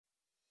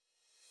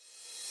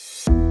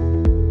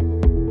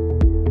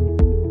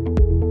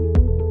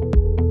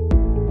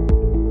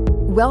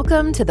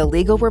Welcome to the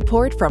Legal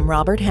Report from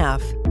Robert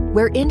Half,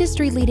 where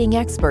industry-leading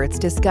experts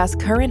discuss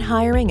current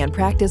hiring and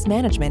practice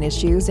management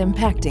issues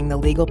impacting the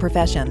legal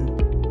profession.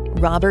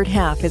 Robert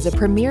Half is a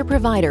premier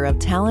provider of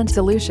talent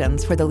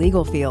solutions for the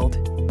legal field.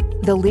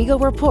 The Legal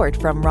Report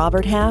from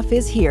Robert Half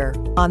is here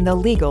on the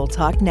Legal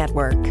Talk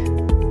Network.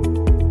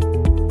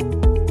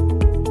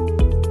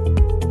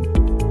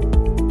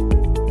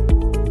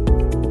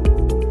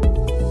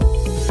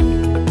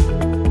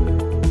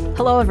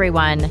 Hello,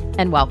 everyone,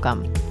 and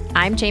welcome.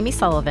 I'm Jamie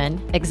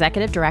Sullivan,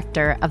 Executive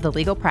Director of the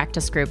Legal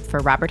Practice Group for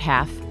Robert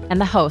Half and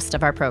the host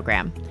of our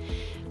program.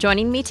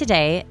 Joining me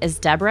today is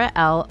Deborah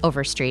L.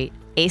 Overstreet,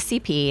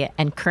 ACP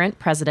and current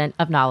president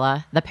of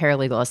NALA, the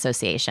Paralegal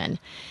Association.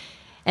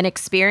 An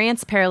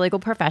experienced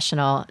paralegal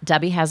professional,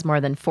 Debbie has more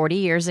than 40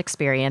 years'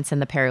 experience in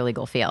the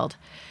paralegal field.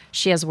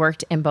 She has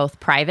worked in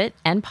both private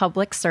and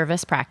public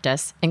service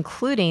practice,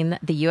 including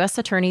the U.S.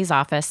 Attorney's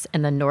Office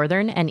in the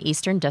Northern and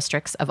Eastern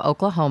Districts of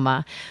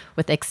Oklahoma,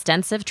 with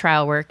extensive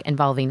trial work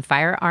involving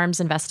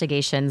firearms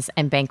investigations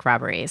and bank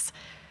robberies.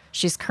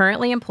 She's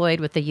currently employed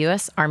with the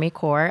U.S. Army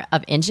Corps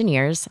of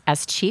Engineers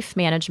as Chief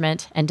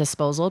Management and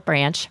Disposal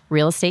Branch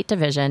Real Estate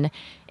Division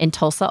in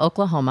Tulsa,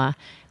 Oklahoma,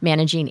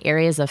 managing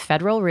areas of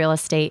federal real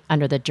estate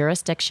under the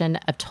jurisdiction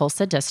of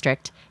Tulsa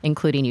District,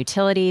 including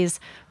utilities,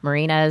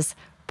 marinas,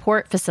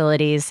 port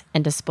facilities,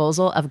 and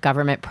disposal of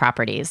government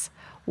properties.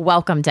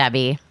 Welcome,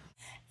 Debbie.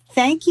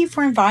 Thank you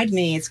for inviting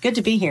me. It's good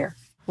to be here.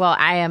 Well,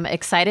 I am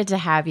excited to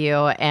have you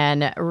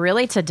and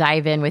really to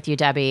dive in with you,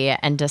 Debbie,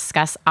 and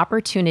discuss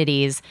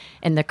opportunities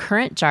in the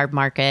current job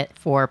market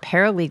for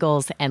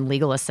paralegals and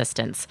legal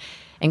assistants,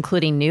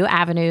 including new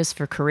avenues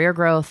for career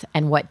growth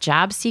and what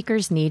job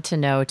seekers need to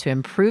know to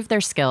improve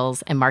their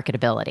skills and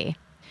marketability.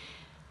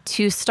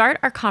 To start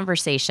our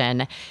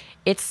conversation,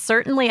 it's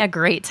certainly a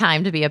great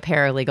time to be a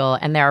paralegal,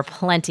 and there are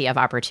plenty of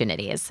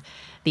opportunities.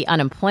 The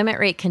unemployment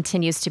rate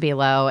continues to be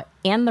low,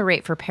 and the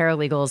rate for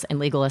paralegals and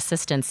legal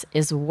assistants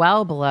is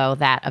well below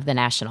that of the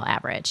national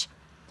average.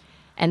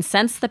 And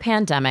since the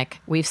pandemic,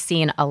 we've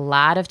seen a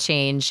lot of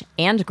change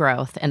and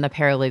growth in the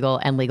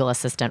paralegal and legal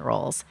assistant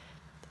roles.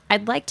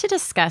 I'd like to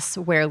discuss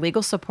where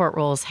legal support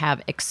roles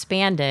have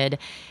expanded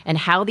and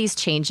how these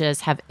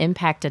changes have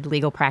impacted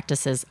legal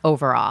practices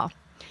overall.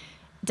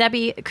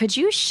 Debbie, could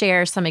you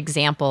share some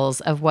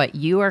examples of what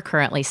you are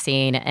currently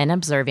seeing and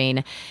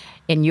observing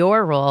in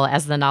your role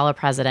as the NALA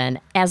president,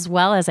 as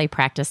well as a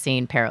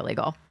practicing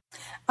paralegal?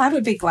 I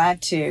would be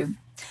glad to.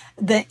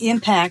 The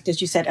impact,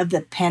 as you said, of the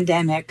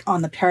pandemic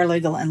on the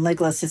paralegal and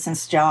legal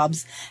assistance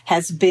jobs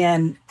has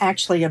been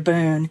actually a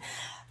boon.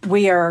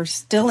 We are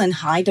still in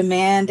high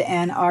demand,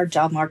 and our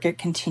job market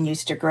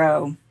continues to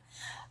grow.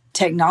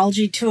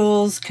 Technology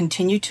tools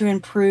continue to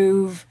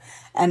improve,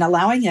 and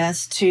allowing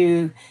us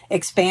to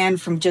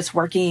expand from just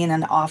working in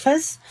an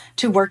office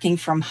to working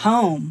from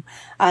home.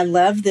 I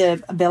love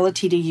the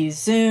ability to use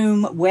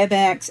Zoom,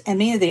 WebEx, and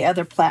many of the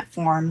other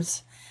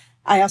platforms.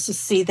 I also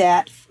see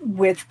that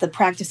with the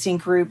practicing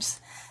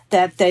groups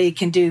that they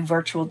can do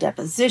virtual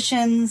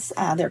depositions.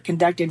 They're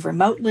conducted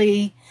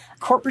remotely.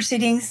 Court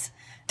proceedings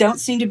don't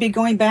seem to be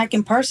going back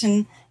in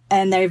person,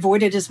 and they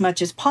avoid it as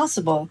much as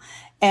possible.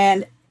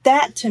 And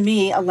that, to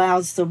me,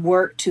 allows the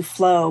work to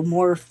flow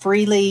more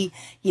freely.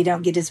 You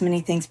don't get as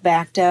many things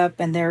backed up.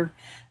 And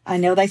I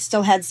know they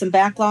still had some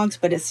backlogs,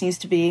 but it seems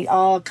to be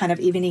all kind of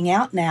evening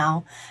out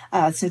now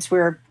since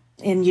we're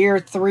in year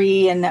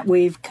 3 and that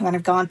we've kind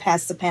of gone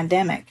past the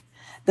pandemic.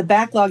 The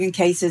backlog in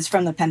cases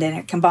from the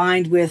pandemic,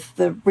 combined with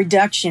the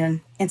reduction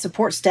in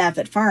support staff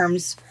at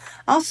firms,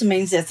 also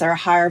means that there's a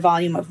higher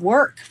volume of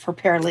work for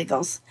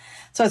paralegals.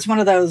 So it's one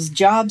of those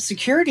job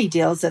security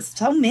deals that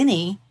so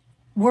many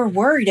were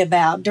worried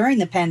about during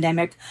the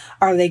pandemic.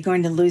 Are they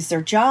going to lose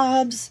their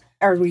jobs?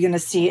 Are we going to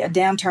see a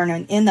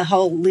downturn in the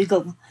whole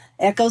legal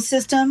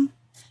ecosystem?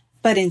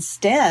 But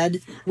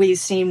instead, we've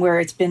seen where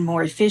it's been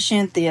more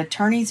efficient. The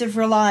attorneys have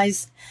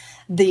realized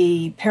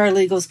the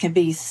paralegals can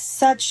be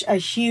such a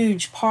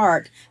huge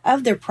part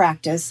of their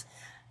practice,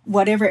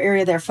 whatever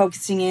area they're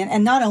focusing in,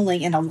 and not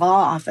only in a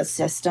law office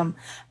system,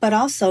 but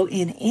also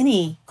in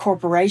any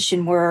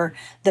corporation where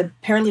the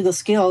paralegal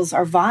skills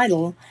are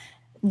vital.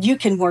 You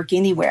can work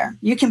anywhere.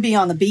 You can be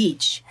on the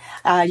beach.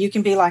 You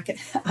can be like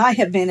I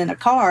have been in a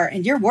car,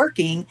 and you're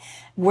working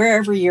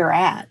wherever you're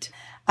at.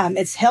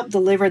 It's helped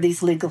deliver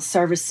these legal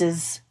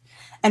services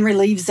and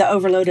relieves the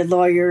overloaded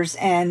lawyers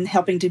and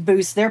helping to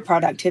boost their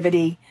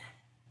productivity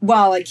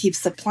while it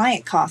keeps the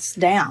client costs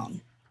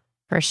down.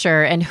 For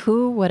sure. And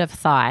who would have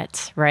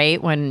thought,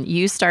 right, when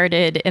you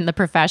started in the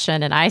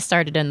profession and I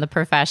started in the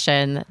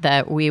profession,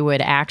 that we would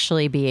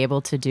actually be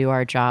able to do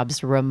our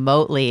jobs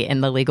remotely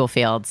in the legal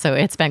field? So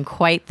it's been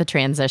quite the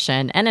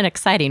transition and an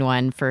exciting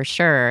one for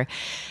sure.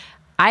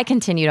 I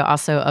continue to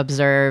also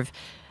observe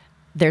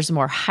there's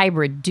more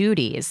hybrid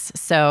duties.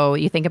 So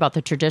you think about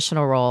the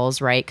traditional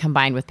roles, right,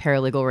 combined with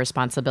paralegal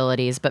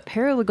responsibilities, but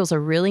paralegals are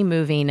really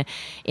moving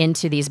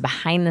into these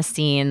behind the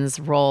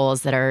scenes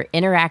roles that are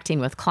interacting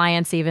with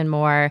clients even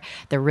more.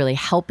 They're really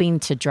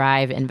helping to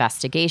drive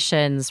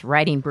investigations,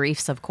 writing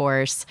briefs, of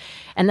course.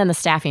 And then the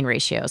staffing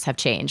ratios have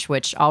changed,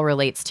 which all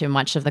relates to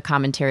much of the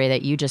commentary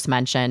that you just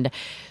mentioned.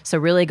 So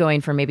really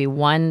going from maybe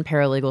one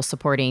paralegal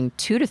supporting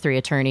 2 to 3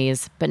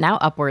 attorneys, but now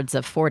upwards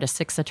of 4 to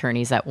 6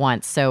 attorneys at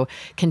once. So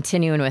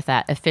continuing with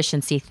that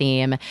efficiency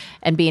theme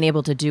and being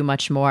able to do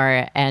much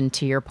more. And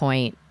to your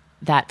point,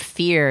 that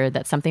fear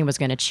that something was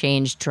going to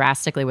change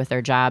drastically with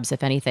their jobs,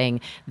 if anything,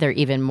 they're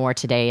even more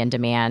today in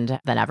demand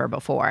than ever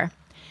before.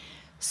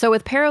 So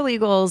with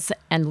paralegals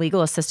and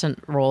legal assistant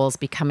roles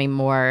becoming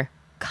more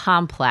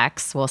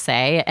complex, we'll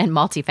say, and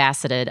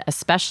multifaceted,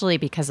 especially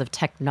because of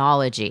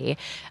technology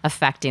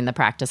affecting the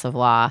practice of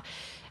law,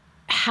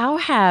 how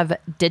have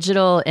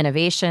digital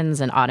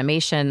innovations and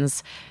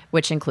automations,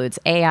 which includes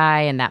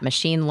AI and that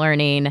machine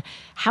learning,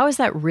 how has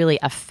that really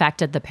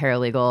affected the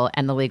paralegal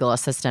and the legal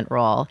assistant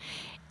role?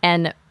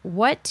 And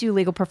what do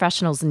legal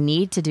professionals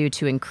need to do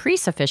to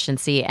increase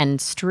efficiency and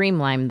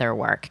streamline their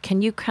work?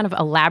 Can you kind of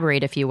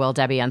elaborate, if you will,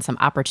 Debbie, on some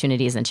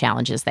opportunities and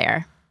challenges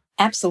there?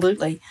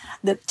 Absolutely.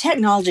 The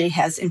technology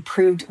has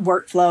improved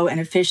workflow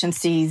and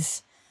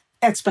efficiencies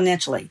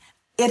exponentially.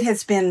 It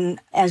has been,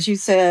 as you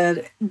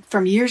said,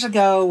 from years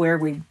ago where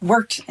we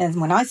worked,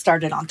 and when I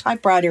started on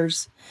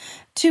typewriters,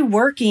 to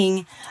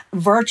working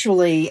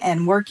virtually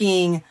and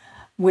working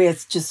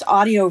with just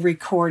audio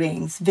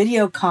recordings,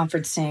 video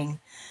conferencing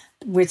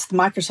with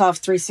Microsoft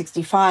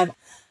 365,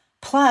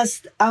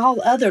 plus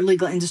all other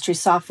legal industry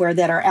software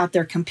that are out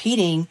there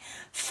competing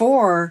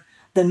for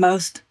the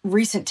most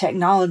recent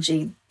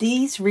technology.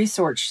 These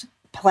research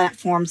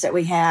platforms that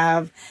we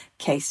have,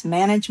 case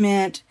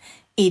management,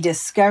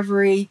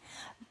 e-discovery,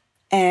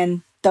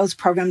 and those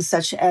programs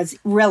such as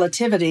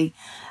Relativity,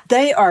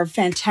 they are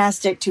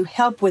fantastic to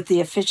help with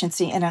the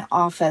efficiency in an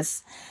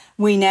office.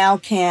 We now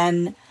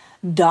can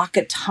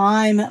docket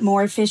time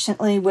more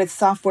efficiently with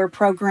software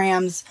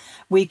programs.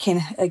 We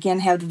can, again,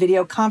 have the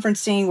video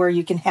conferencing where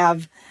you can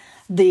have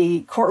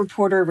the court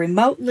reporter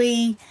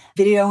remotely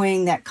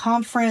videoing that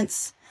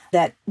conference,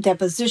 that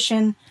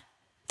deposition.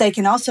 They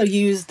can also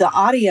use the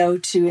audio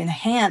to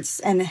enhance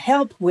and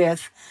help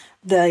with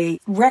the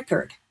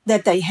record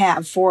that they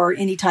have for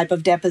any type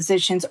of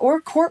depositions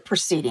or court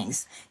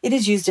proceedings. It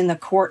is used in the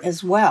court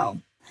as well.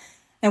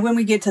 And when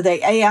we get to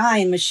the AI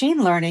and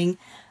machine learning,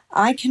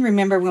 I can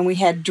remember when we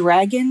had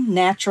Dragon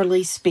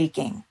Naturally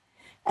Speaking.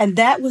 And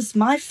that was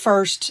my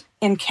first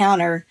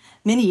encounter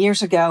many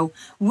years ago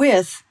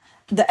with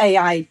the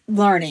AI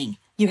learning.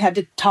 You had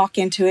to talk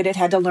into it. It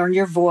had to learn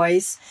your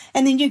voice.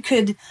 And then you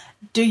could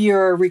do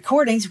your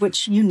recordings,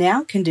 which you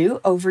now can do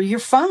over your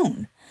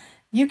phone.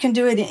 You can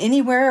do it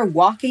anywhere,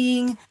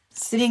 walking,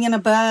 sitting in a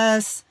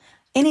bus,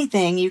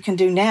 anything you can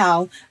do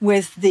now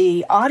with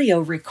the audio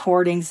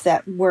recordings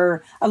that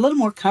were a little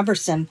more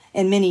cumbersome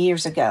and many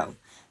years ago.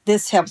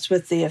 This helps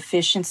with the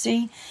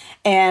efficiency.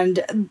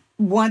 And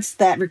once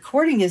that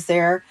recording is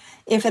there,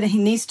 if it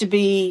needs to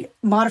be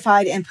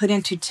modified and put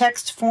into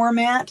text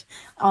format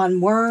on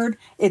Word,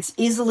 it's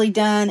easily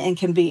done and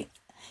can be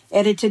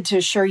edited to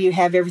assure you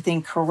have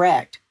everything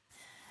correct.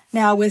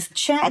 Now, with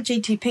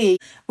ChatGPT,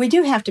 we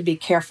do have to be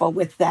careful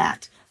with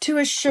that to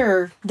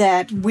assure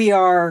that we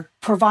are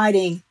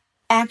providing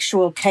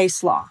actual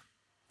case law.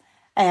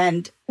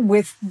 And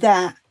with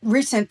the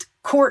recent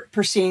court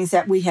proceedings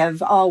that we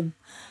have all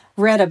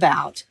read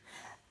about,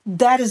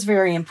 that is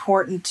very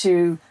important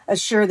to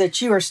assure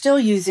that you are still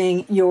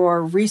using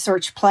your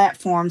research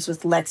platforms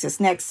with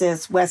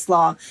LexisNexis,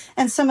 Westlaw,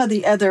 and some of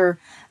the other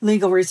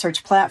legal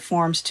research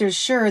platforms to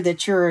assure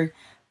that you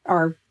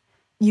are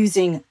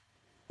using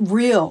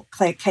real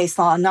case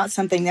law and not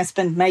something that's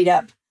been made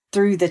up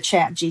through the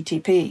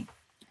ChatGPT.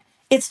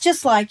 It's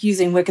just like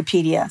using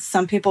Wikipedia.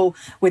 Some people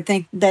would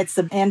think that's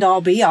the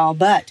end-all be-all,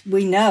 but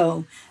we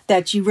know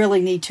that you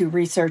really need to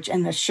research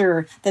and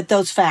assure that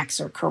those facts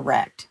are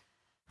correct.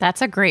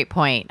 That's a great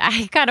point.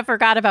 I kind of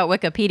forgot about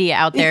Wikipedia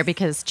out there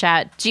because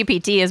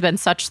ChatGPT has been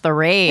such the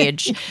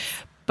rage.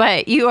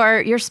 But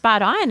you're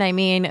spot on. I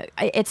mean,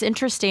 it's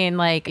interesting,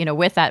 like,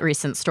 with that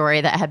recent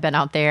story that had been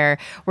out there,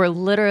 we're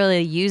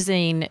literally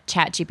using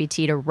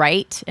ChatGPT to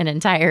write an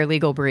entire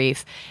legal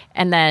brief.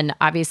 And then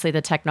obviously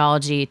the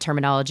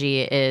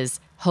terminology is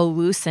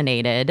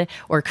hallucinated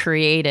or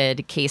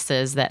created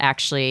cases that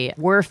actually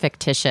were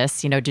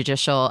fictitious,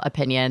 judicial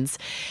opinions.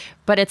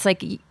 But it's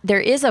like there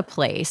is a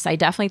place. I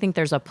definitely think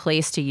there's a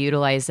place to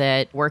utilize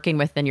it, working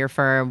within your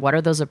firm. What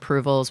are those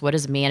approvals? What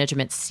does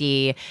management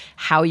see?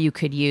 How you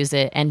could use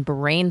it and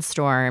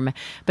brainstorm,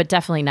 but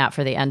definitely not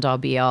for the end-all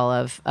be-all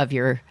of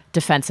your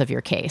defense of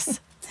your case.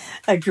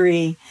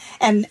 Agree.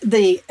 And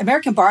the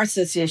American Bar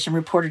Association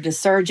reported a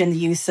surge in the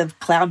use of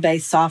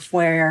cloud-based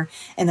software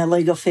in the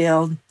legal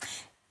field.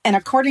 And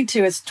according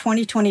to its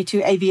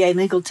 2022 ABA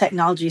Legal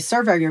Technology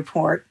Survey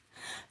report,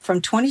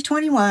 from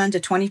 2021 to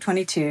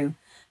 2022,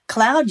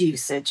 cloud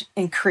usage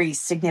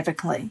increased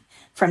significantly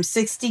from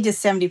 60 to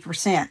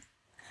 70%.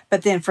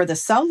 But then for the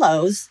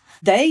solos,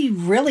 they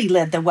really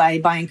led the way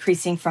by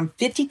increasing from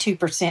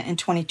 52% in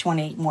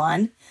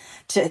 2021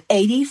 to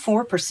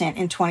 84%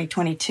 in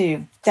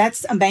 2022.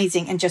 That's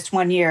amazing in just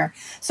 1 year.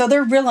 So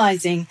they're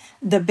realizing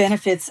the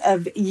benefits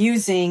of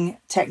using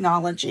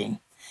technology.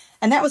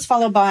 And that was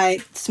followed by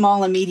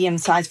small and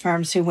medium-sized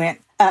firms who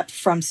went up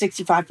from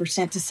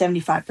 65% to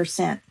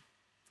 75%.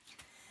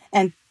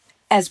 And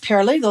as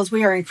paralegals,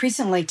 we are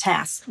increasingly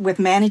tasked with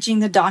managing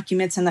the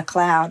documents in the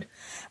cloud,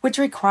 which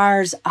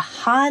requires a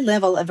high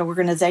level of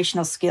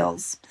organizational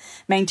skills,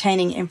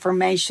 maintaining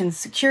information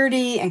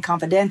security and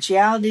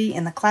confidentiality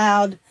in the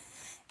cloud,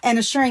 and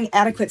assuring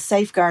adequate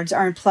safeguards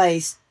are in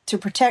place to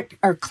protect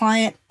our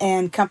client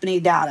and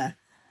company data.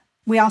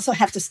 We also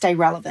have to stay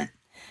relevant.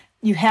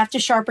 You have to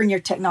sharpen your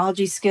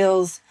technology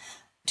skills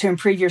to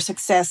improve your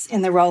success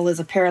in the role as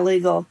a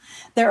paralegal.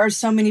 There are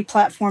so many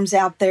platforms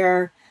out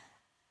there.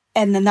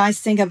 And the nice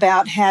thing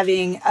about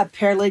having a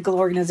paralegal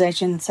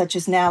organization such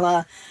as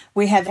NALA,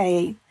 we have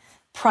a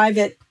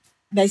private,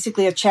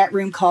 basically a chat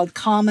room called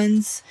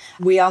Commons.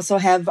 We also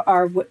have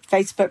our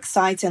Facebook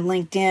sites and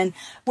LinkedIn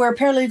where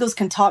paralegals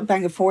can talk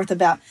back and forth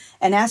about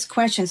and ask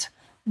questions.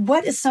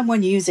 What is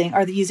someone using?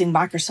 Are they using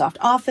Microsoft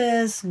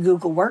Office,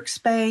 Google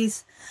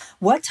Workspace?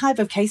 What type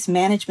of case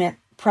management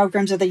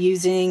programs are they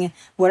using?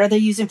 What are they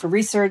using for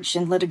research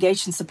and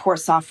litigation support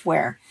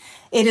software?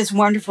 It is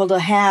wonderful to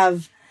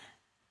have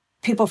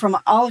people from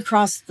all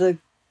across the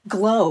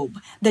globe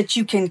that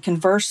you can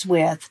converse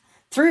with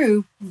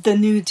through the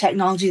new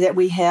technology that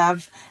we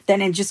have,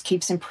 then it just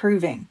keeps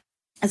improving.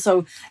 And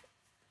so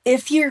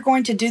if you're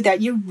going to do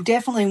that, you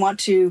definitely want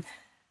to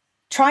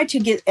try to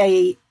get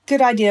a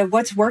good idea of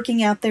what's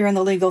working out there in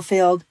the legal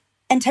field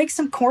and take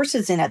some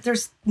courses in it.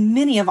 There's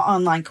many of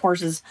online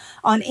courses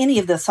on any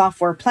of the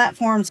software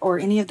platforms or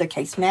any of the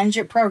case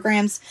management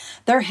programs.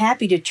 They're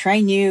happy to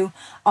train you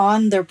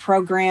on their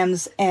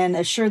programs and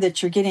assure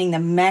that you're getting the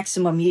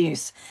maximum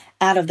use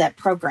out of that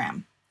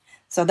program.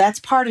 So that's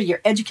part of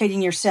your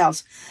educating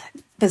yourselves.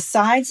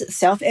 Besides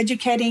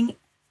self-educating,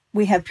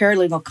 we have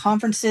paralegal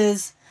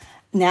conferences.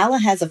 NALA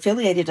has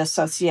affiliated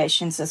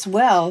associations as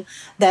well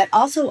that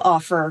also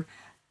offer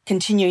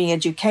continuing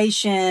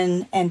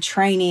education and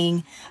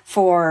training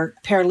for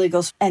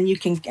paralegals. And you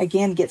can,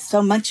 again, get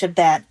so much of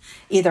that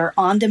either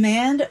on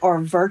demand or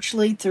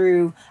virtually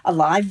through a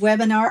live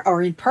webinar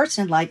or in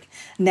person, like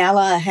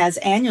NALA has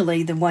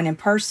annually, the one in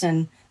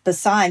person,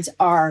 besides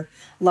our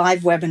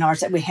live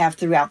webinars that we have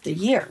throughout the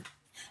year.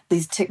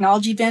 These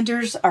technology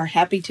vendors are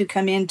happy to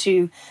come in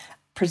to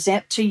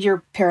present to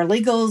your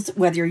paralegals,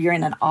 whether you're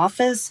in an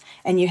office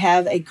and you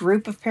have a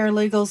group of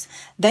paralegals,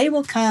 they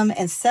will come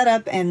and set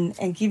up and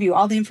give you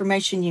all the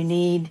information you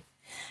need.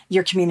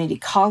 Your community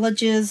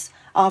colleges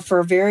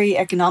offer very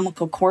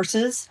economical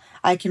courses.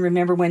 I can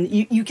remember when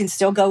you can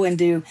still go and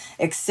do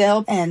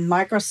Excel and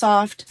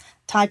Microsoft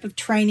type of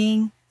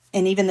training,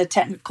 and even the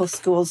technical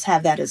schools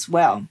have that as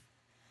well.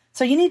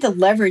 So you need to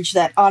leverage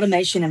that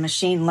automation and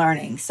machine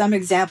learning. Some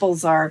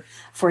examples are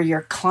for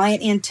your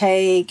client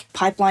intake,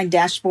 pipeline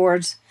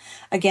dashboards.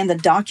 Again, the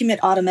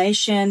document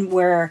automation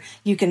where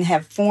you can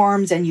have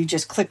forms and you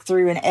just click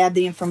through and add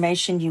the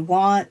information you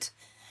want.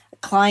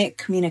 Client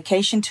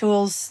communication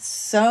tools,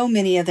 so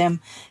many of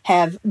them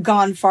have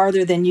gone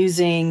farther than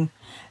using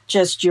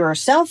just your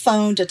cell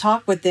phone to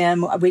talk with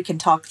them. We can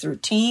talk through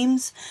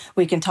Teams,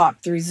 we can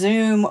talk through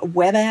Zoom,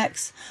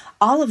 WebEx.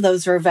 All of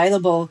those are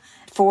available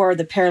for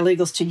the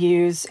paralegals to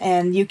use,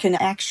 and you can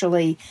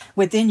actually,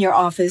 within your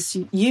office,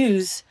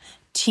 use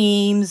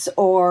Teams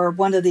or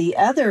one of the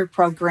other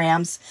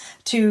programs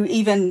to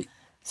even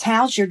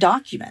house your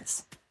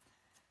documents.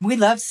 We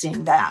love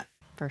seeing that.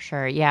 For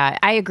sure. Yeah,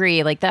 I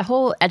agree. Like the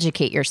whole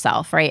educate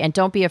yourself, right? And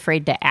don't be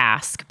afraid to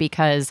ask,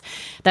 because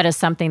that is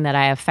something that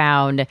I have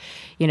found,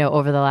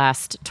 over the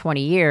last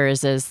 20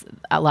 years is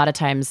a lot of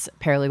times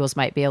paralegals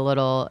might be a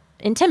little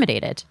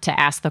intimidated to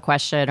ask the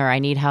question, or I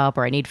need help,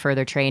 or I need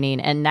further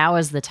training. And now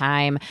is the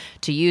time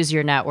to use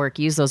your network,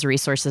 use those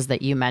resources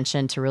that you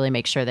mentioned to really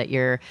make sure that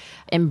you're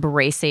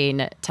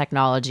embracing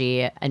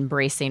technology,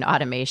 embracing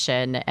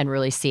automation, and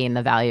really seeing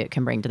the value it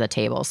can bring to the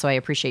table. So I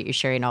appreciate you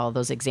sharing all of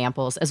those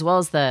examples, as well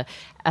as the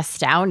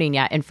astounding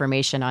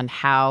information on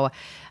how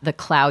the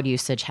cloud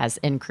usage has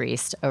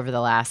increased over the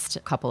last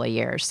couple of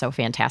years. So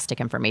fantastic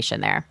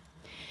information there.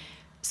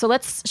 So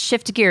let's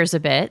shift gears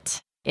a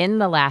bit. In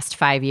the last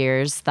 5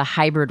 years, the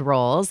hybrid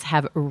roles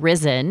have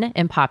risen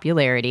in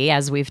popularity,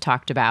 as we've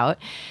talked about,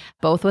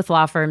 both with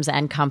law firms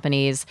and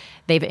companies.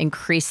 They've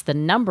increased the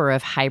number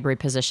of hybrid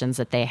positions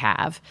that they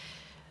have.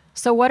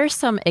 So what are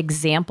some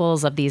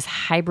examples of these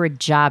hybrid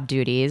job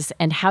duties,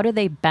 and how do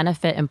they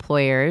benefit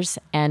employers?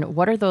 And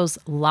what are those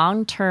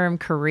long-term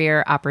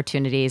career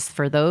opportunities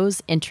for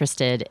those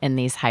interested in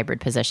these hybrid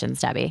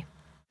positions, Debbie?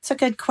 It's a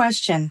good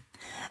question.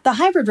 The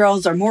hybrid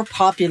roles are more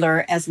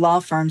popular as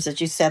law firms,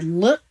 as you said,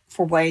 look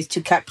for ways to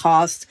cut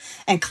costs,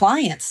 and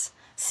clients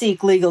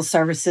seek legal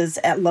services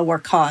at lower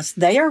cost.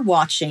 They are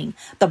watching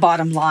the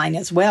bottom line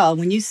as well.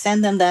 When you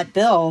send them that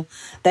bill,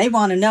 they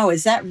want to know,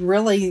 is that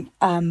really,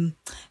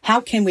 how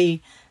can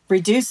we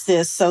reduce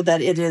this so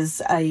that it is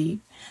a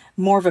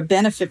more of a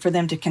benefit for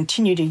them to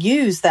continue to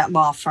use that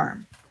law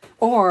firm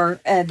or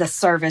the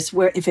service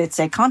where if it's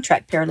a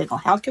contract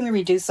paralegal? How can we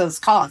reduce those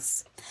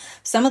costs?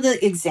 Some of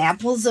the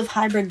examples of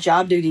hybrid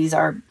job duties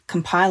are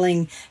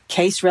compiling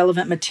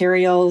case-relevant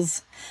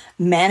materials,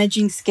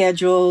 managing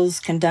schedules,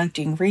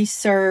 conducting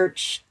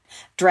research,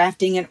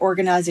 drafting and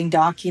organizing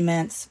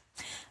documents,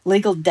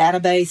 legal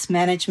database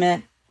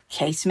management,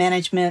 case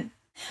management,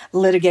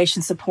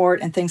 litigation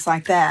support, and things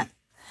like that.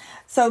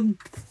 So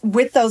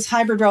with those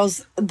hybrid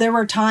roles, there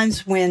were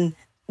times when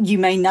you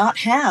may not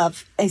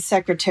have a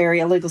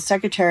legal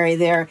secretary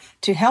there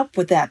to help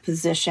with that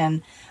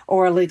position,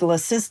 or a legal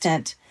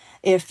assistant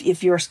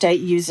if your state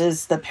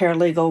uses the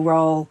paralegal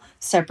role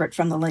separate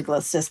from the legal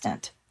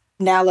assistant.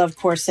 NALA, of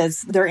course,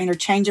 says they're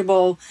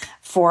interchangeable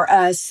for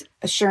us,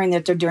 assuring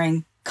that they're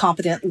doing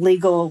competent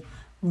legal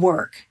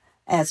work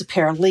as a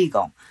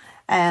paralegal,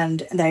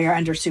 and they are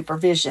under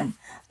supervision.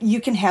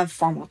 You can have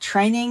formal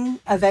training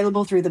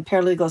available through the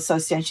paralegal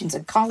associations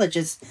and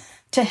colleges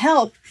to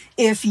help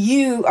if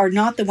you are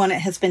not the one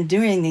that has been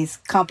doing these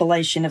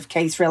compilation of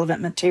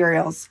case-relevant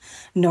materials.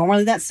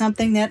 Normally, that's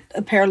something that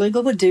a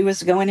paralegal would do,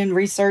 is go in and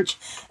research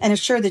and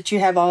assure that you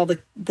have all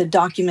the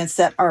documents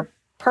that are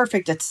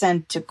perfect to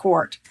send to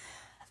court.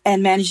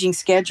 And managing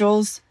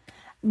schedules,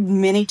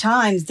 many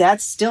times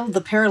that's still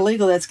the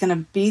paralegal that's going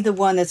to be the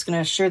one that's going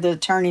to assure the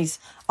attorney's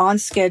on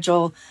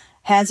schedule,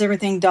 has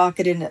everything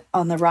docketed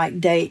on the right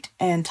date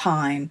and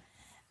time.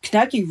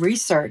 Conducting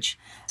research,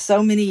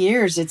 so many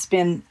years it's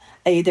been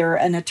either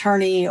an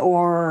attorney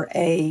or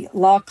a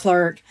law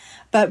clerk,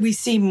 but we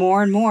see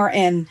more and more,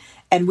 and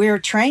we're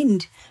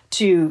trained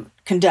to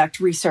conduct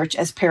research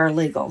as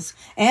paralegals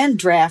and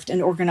draft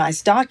and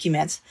organize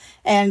documents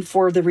and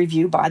for the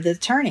review by the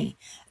attorney.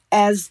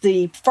 As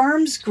the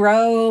firms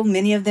grow,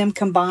 many of them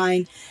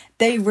combine,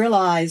 they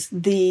realize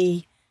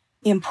the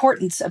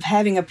importance of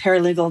having a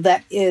paralegal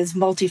that is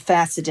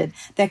multifaceted,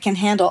 that can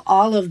handle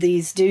all of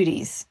these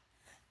duties.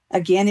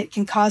 Again, it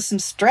can cause some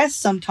stress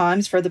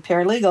sometimes for the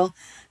paralegal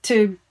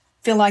to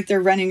feel like they're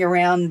running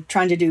around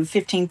trying to do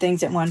 15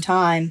 things at one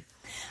time.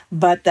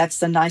 But that's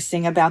the nice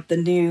thing about the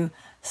new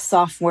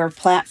software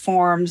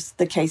platforms,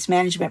 the case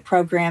management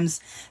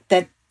programs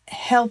that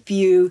help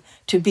you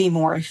to be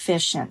more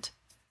efficient.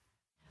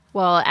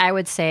 Well, I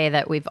would say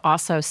that we've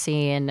also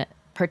seen,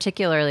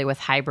 particularly with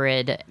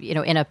hybrid,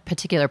 in a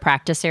particular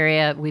practice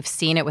area, we've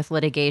seen it with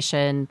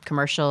litigation,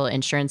 commercial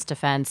insurance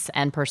defense,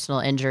 and personal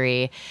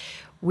injury.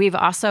 We've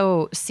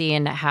also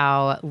seen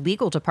how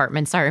legal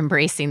departments are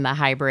embracing the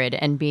hybrid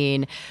and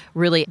being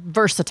really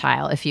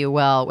versatile, if you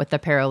will, with the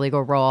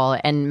paralegal role.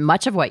 And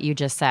much of what you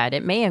just said,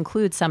 it may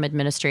include some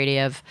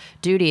administrative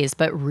duties,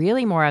 but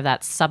really more of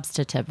that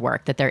substantive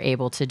work that they're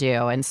able to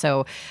do. And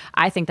so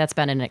I think that's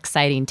been an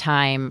exciting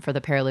time for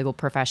the paralegal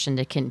profession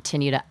to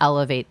continue to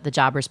elevate the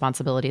job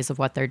responsibilities of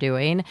what they're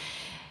doing.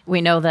 We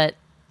know that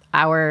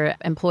our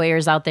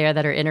employers out there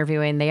that are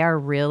interviewing, they are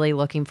really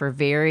looking for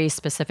very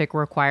specific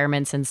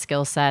requirements and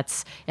skill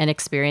sets and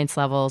experience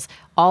levels,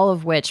 all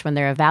of which, when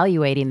they're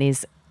evaluating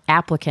these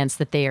applicants,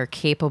 that they are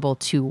capable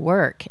to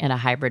work in a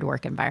hybrid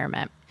work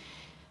environment.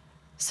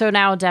 So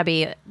now,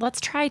 Debbie, let's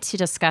try to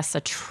discuss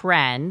a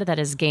trend that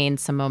has gained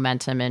some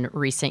momentum in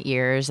recent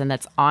years and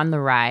that's on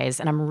the rise.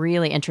 And I'm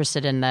really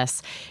interested in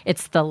this.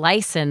 It's the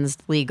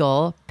licensed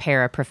legal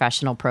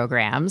paraprofessional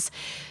programs.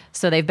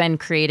 So they've been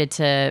created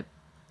to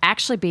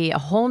actually be a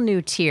whole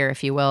new tier,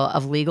 if you will,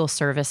 of legal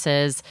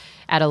services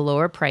at a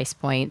lower price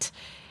point.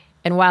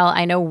 And while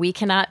I know we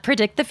cannot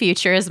predict the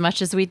future as much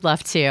as we'd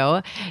love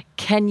to,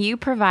 can you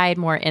provide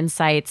more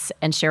insights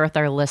and share with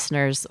our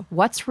listeners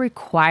what's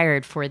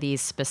required for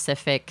these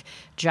specific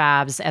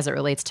jobs as it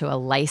relates to a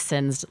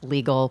licensed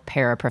legal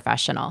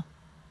paraprofessional?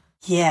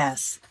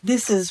 Yes,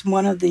 this is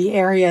one of the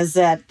areas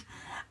that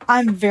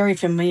I'm very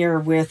familiar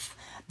with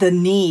the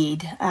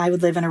need. I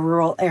would live in a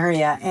rural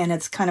area, and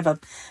it's kind of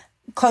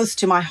close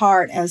to my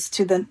heart as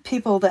to the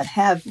people that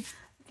have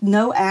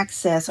no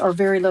access or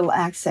very little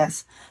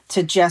access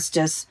to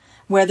justice,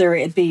 whether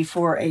it be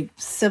for a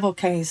civil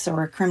case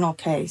or a criminal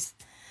case.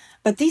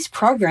 But these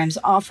programs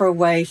offer a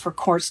way for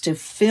courts to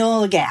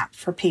fill a gap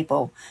for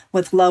people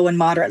with low and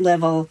moderate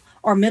level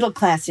or middle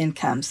class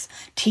incomes,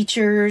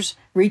 teachers,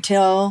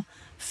 retail,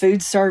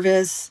 food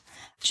service,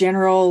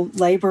 general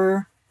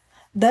labor.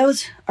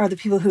 Those are the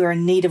people who are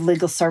in need of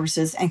legal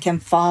services and can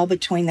fall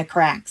between the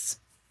cracks.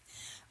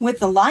 With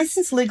the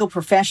licensed legal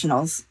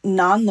professionals,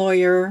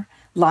 non-lawyer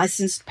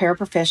licensed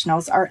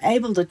paraprofessionals are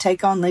able to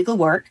take on legal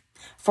work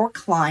for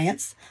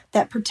clients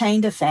that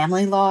pertain to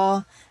family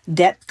law,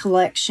 debt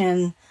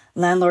collection,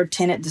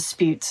 landlord-tenant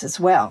disputes as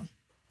well.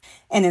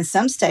 And in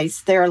some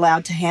states, they're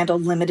allowed to handle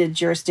limited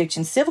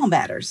jurisdiction civil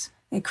matters,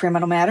 in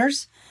criminal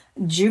matters,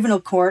 juvenile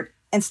court,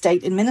 and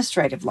state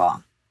administrative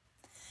law.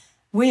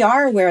 We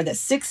are aware that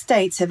 6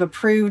 states have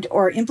approved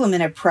or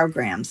implemented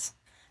programs: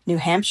 New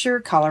Hampshire,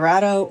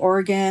 Colorado,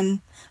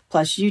 Oregon,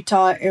 plus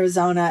Utah,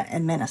 Arizona,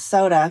 and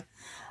Minnesota.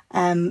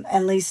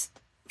 At least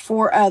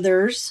 4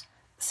 others: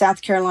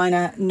 South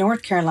Carolina,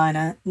 North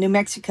Carolina, New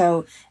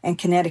Mexico, and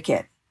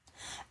Connecticut.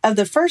 Of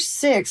the first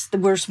 6, there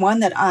was one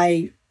that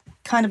I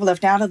kind of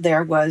left out of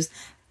there was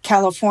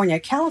California.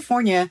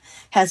 California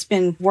has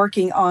been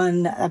working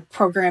on a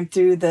program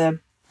through the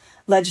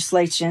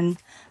legislation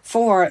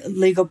for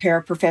legal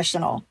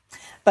paraprofessional.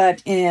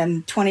 But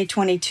in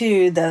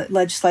 2022, the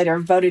legislator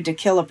voted to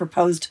kill a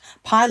proposed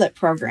pilot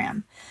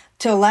program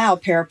to allow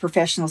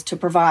paraprofessionals to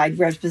provide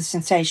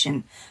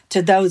representation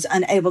to those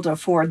unable to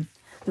afford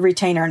the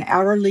retainer and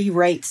hourly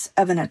rates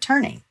of an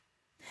attorney.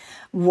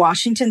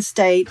 Washington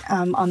State,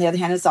 on the other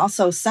hand, has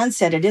also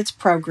sunsetted its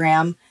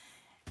program.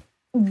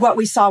 What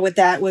we saw with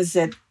that was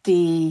that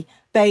the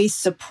base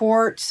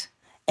support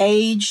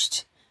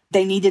aged.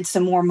 They needed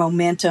some more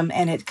momentum,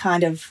 and it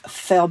kind of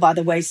fell by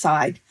the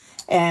wayside.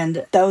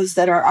 And those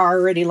that are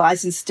already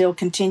licensed still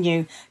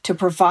continue to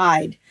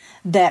provide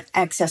that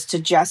access to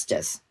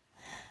justice.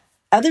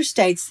 Other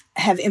states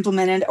have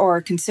implemented or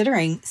are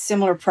considering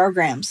similar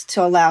programs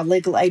to allow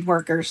legal aid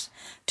workers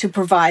to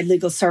provide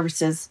legal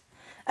services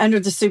under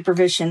the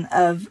supervision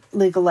of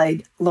legal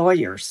aid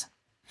lawyers.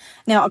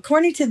 Now,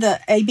 according to the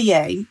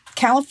ABA,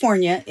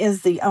 California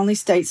is the only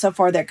state so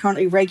far that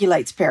currently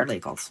regulates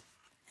paralegals.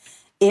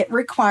 It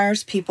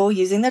requires people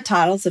using the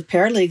titles of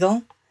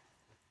paralegal,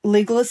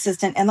 legal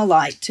assistant, and the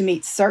like to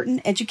meet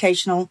certain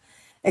educational,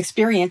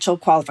 experiential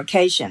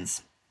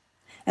qualifications.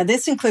 Now,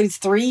 this includes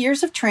 3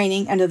 years of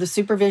training under the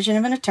supervision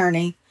of an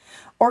attorney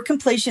or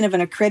completion of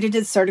an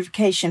accredited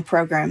certification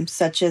program,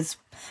 such as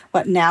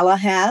what NALA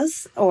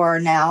has, or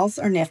NALS,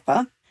 or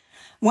NIFPA.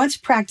 Once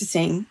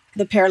practicing,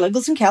 the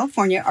paralegals in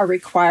California are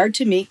required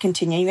to meet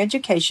continuing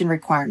education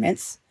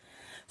requirements,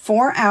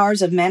 4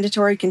 hours of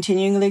mandatory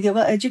continuing legal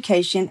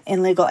education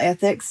in legal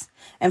ethics,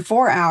 and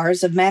 4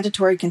 hours of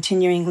mandatory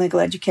continuing legal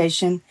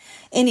education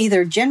in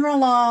either general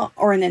law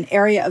or in an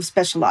area of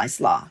specialized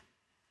law.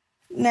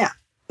 Now,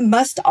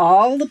 must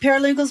all the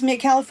paralegals meet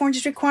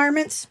California's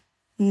requirements?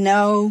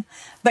 No,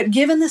 but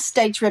given the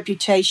state's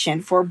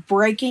reputation for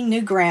breaking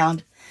new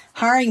ground,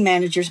 hiring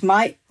managers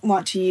might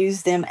want to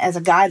use them as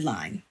a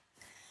guideline.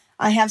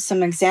 I have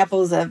some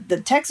examples of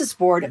the Texas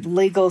Board of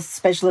Legal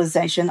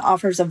Specialization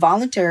offers a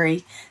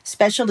voluntary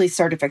specialty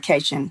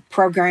certification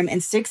program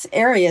in 6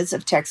 areas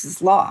of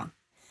Texas law.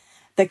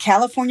 The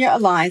California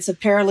Alliance of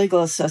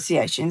Paralegal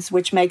Associations,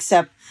 which makes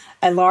up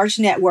a large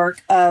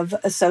network of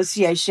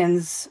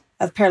associations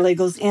of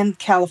paralegals in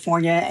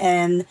California,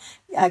 and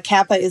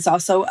CAPA is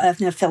also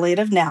an affiliate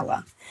of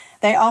NALA.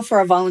 They offer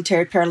a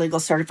voluntary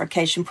paralegal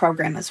certification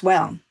program as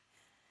well.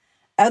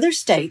 Other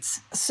states,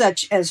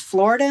 such as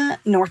Florida,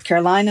 North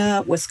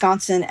Carolina,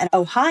 Wisconsin, and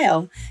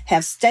Ohio,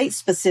 have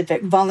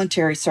state-specific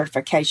voluntary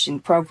certification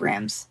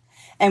programs.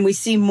 And we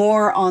see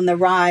more on the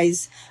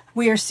rise.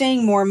 We are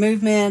seeing more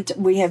movement.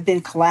 We have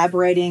been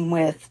collaborating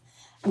with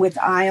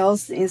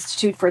ILS, the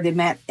Institute for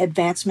the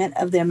Advancement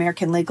of the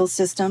American Legal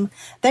System.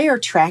 They are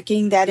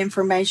tracking that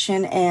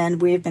information, and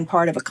we have been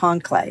part of a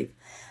conclave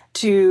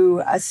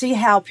to see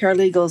how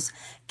paralegals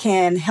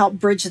can help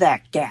bridge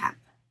that gap.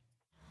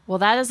 Well,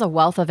 that is a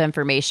wealth of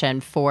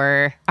information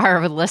for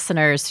our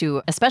listeners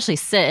who especially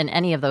sit in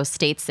any of those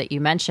states that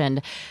you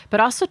mentioned, but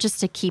also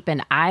just to keep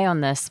an eye on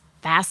this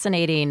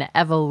fascinating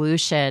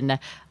evolution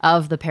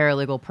of the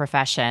paralegal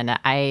profession.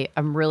 I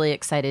am really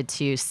excited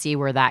to see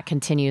where that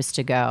continues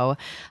to go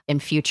in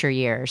future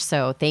years.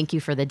 So thank you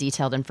for the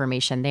detailed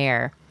information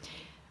there.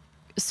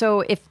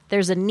 So if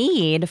there's a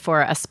need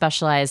for a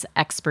specialized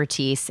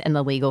expertise in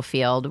the legal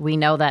field, we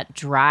know that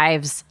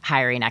drives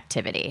hiring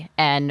activity,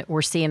 and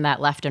we're seeing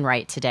that left and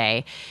right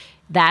today.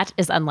 That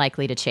is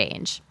unlikely to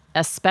change,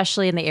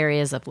 especially in the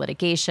areas of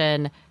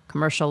litigation,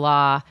 commercial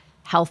law,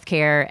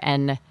 healthcare,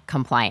 and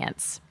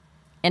compliance.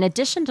 In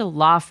addition to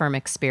law firm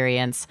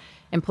experience,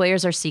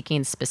 employers are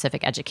seeking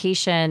specific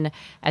education.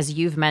 As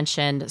you've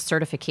mentioned,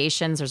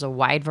 certifications, there's a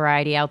wide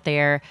variety out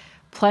there,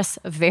 plus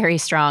very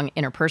strong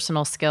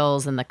interpersonal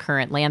skills in the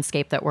current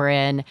landscape that we're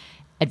in,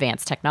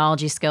 advanced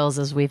technology skills,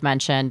 as we've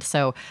mentioned.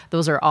 So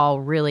those are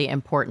all really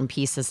important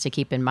pieces to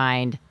keep in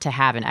mind to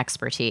have an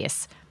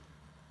expertise.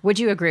 Would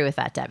you agree with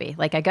that, Debbie?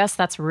 I guess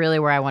that's really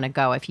where I want to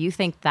go. If you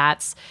think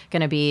that's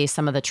going to be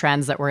some of the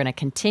trends that we're going to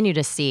continue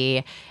to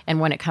see, and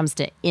when it comes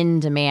to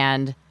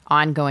in-demand,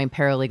 ongoing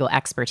paralegal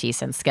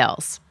expertise and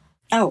skills.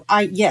 Oh,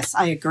 yes,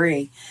 I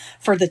agree.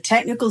 For the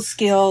technical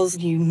skills,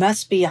 you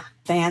must be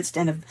advanced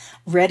and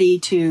ready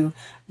to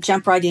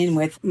jump right in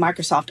with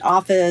Microsoft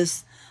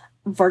Office,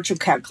 virtual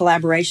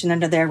collaboration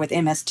under there with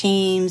MS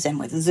Teams and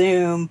with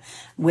Zoom,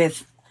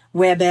 with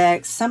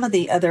WebEx, some of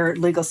the other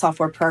legal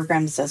software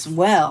programs as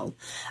well.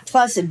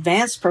 Plus,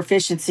 advanced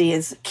proficiency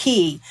is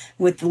key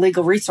with the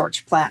legal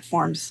research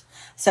platforms,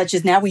 such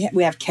as now we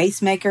have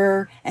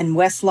CaseMaker and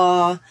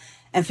Westlaw,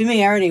 and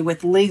familiarity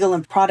with legal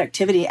and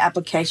productivity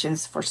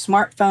applications for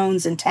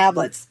smartphones and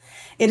tablets.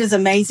 It is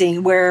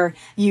amazing where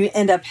you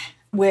end up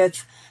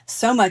with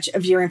so much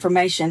of your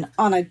information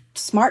on a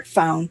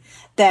smartphone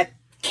that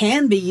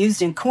can be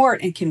used in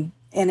court and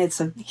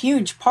it's a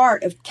huge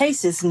part of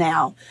cases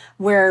now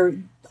where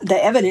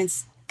the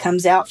evidence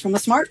comes out from a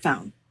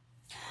smartphone.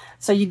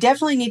 So you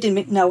definitely need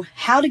to know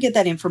how to get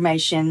that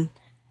information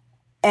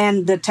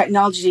and the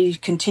technology to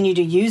continue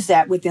to use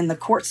that within the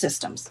court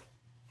systems.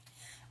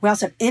 We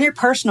also have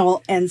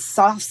interpersonal and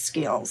soft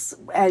skills,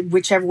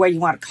 whichever way you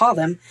want to call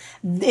them.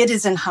 It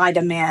is in high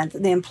demand.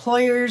 The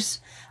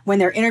employers, when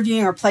they're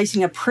interviewing, are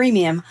placing a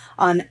premium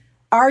on,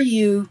 are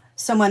you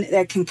someone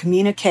that can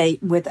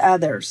communicate with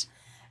others?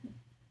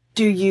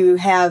 Do you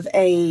have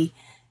a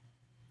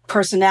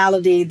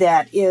personality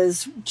that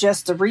is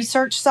just the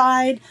research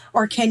side,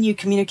 or can you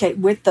communicate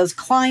with those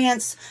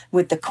clients,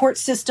 with the court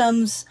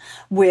systems,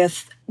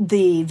 with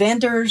the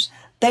vendors?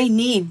 They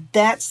need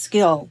that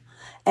skill.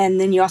 And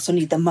then you also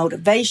need the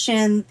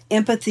motivation.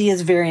 Empathy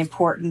is very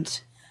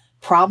important.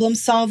 Problem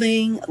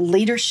solving,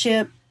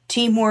 leadership,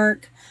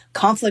 teamwork,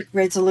 conflict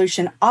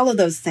resolution, all of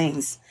those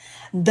things.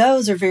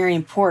 Those are very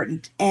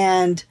important.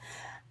 And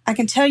I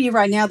can tell you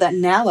right now that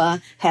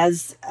NALA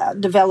has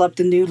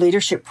developed a new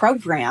leadership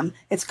program.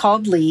 It's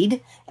called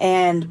LEAD,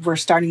 and we're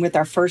starting with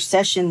our first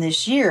session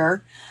this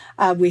year.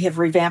 We have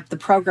revamped the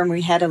program.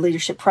 We had a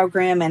leadership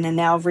program and are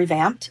now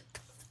revamped.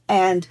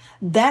 And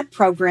that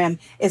program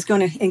is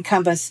going to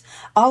encompass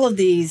all of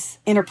these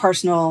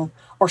interpersonal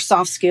or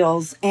soft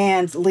skills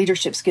and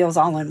leadership skills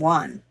all in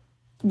one.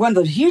 One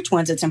of the huge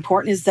ones that's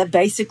important is the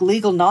basic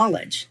legal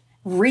knowledge,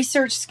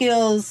 research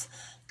skills,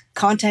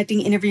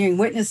 contacting, interviewing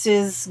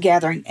witnesses,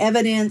 gathering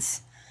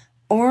evidence,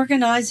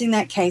 organizing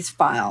that case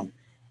file.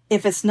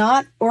 If it's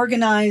not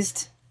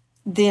organized,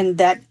 then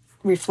that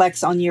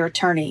reflects on your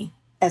attorney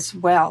as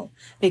well,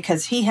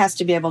 because he has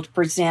to be able to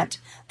present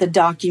the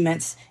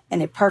documents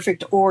in a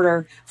perfect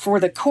order for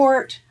the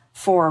court,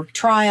 for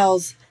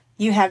trials.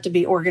 You have to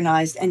be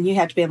organized, and you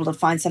have to be able to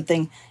find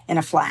something in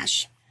a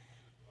flash.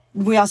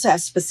 We also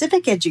have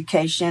specific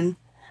education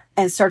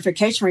and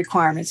certification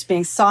requirements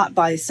being sought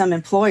by some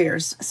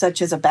employers,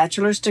 such as a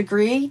bachelor's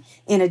degree,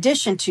 in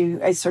addition to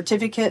a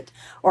certificate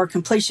or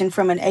completion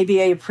from an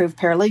ABA-approved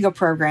paralegal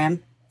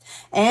program,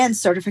 and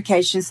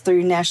certifications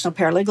through National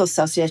Paralegal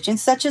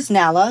Associations, such as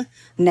NALA,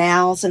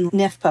 NALS, and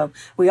NIFPO.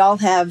 We all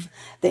have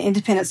the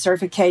independent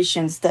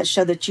certifications that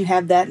show that you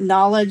have that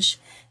knowledge,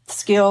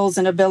 skills,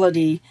 and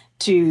ability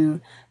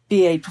to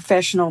be a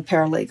professional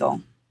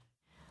paralegal.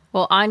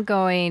 Well,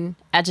 ongoing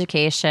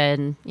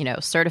education,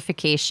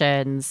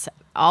 certifications,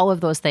 all of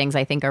those things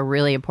I think are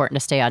really important to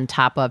stay on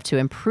top of to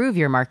improve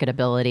your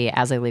marketability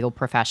as a legal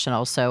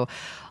professional. So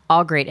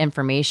all great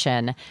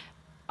information.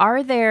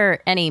 Are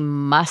there any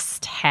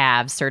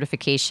must-have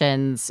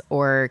certifications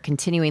or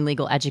continuing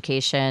legal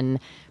education,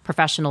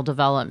 professional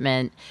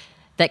development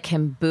that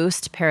can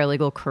boost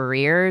paralegal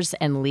careers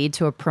and lead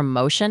to a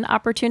promotion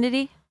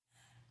opportunity?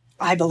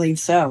 I believe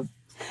so.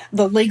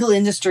 The legal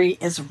industry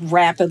is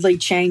rapidly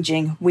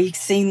changing. We've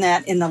seen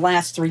that in the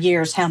last 3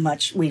 years, how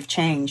much we've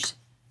changed.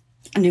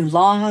 New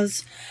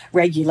laws,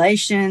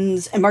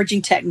 regulations,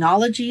 emerging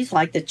technologies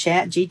like the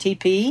chat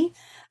GTP,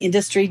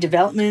 industry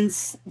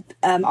developments,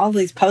 all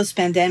these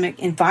post-pandemic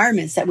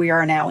environments that we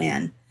are now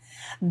in.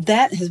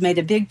 That has made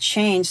a big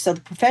change. So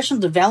the professional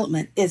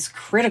development is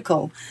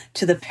critical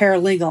to the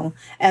paralegal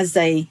as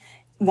they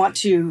want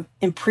to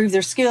improve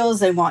their skills,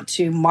 they want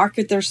to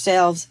market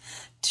themselves,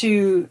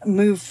 to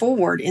move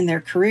forward in their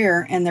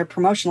career and their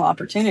promotional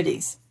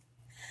opportunities.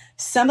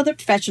 Some of the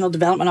professional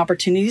development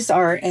opportunities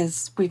are,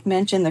 as we've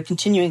mentioned, the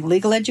continuing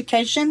legal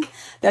education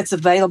that's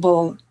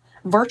available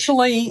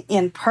virtually,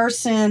 in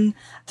person,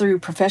 through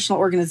professional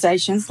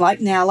organizations like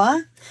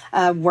NALA,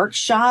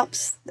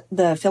 workshops.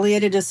 The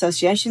affiliated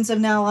associations of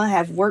NALA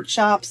have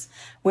workshops.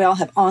 We all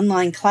have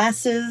online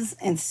classes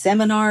and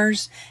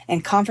seminars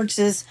and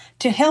conferences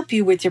to help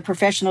you with your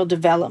professional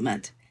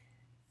development.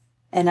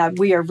 And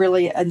we are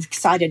really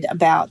excited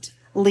about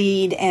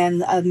LEAD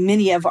and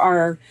many of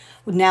our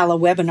NALA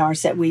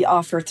webinars that we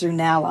offer through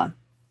NALA.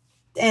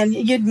 And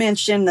you'd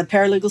mentioned the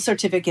paralegal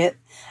certificate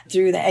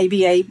through the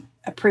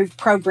ABA-approved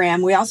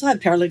program. We also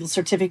have paralegal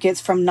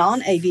certificates from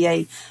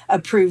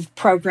non-ABA-approved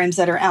programs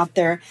that are out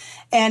there.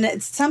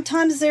 And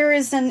sometimes there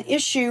is an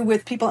issue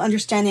with people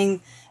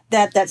understanding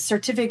that that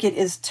certificate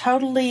is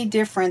totally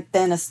different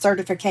than a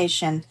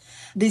certification.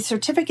 The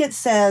certificate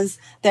says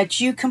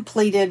that you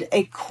completed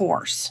a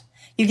course.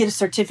 You get a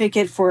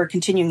certificate for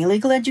continuing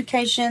legal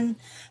education,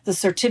 the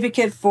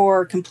certificate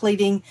for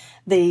completing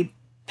the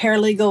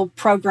paralegal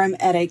program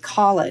at a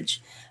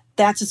college.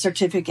 That's a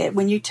certificate.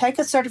 When you take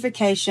a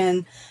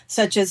certification,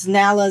 such as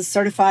NALA's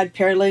Certified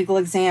Paralegal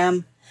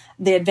Exam,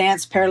 the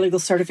Advanced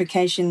Paralegal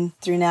Certification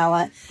through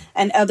NALA,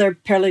 and other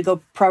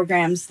paralegal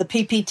programs, the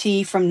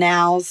PPT from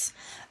NALS,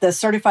 the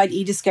Certified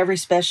E-Discovery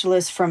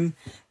Specialist from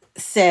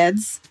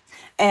SEDS,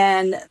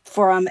 and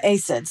from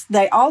ACIDS.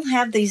 They all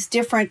have these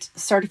different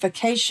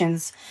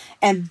certifications,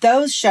 and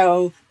those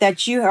show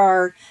that you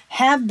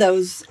have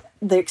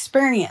the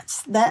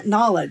experience, that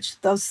knowledge,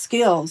 those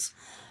skills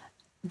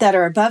that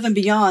are above and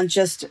beyond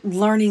just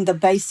learning the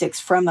basics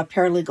from a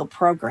paralegal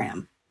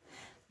program.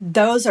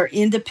 Those are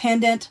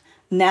independent.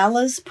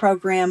 NALA's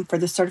program for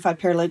the Certified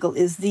Paralegal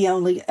is the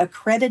only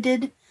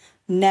accredited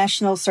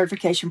national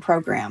certification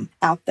program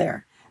out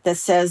there that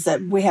says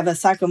that we have a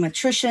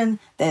psychometrician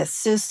that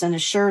assists and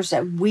assures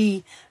that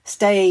we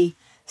stay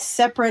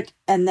separate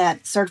and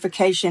that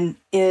certification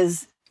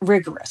is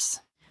rigorous.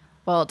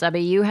 Well, Debbie,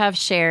 you have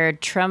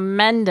shared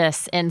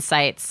tremendous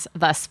insights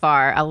thus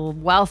far, a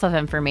wealth of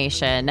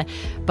information.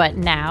 But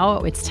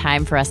now it's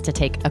time for us to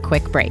take a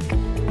quick break.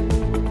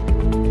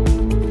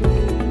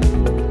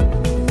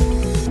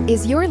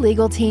 Is your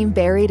legal team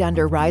buried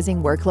under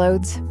rising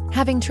workloads,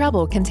 having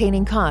trouble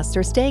containing costs,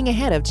 or staying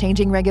ahead of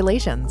changing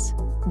regulations?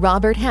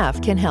 Robert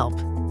Half can help.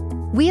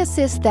 We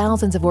assist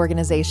thousands of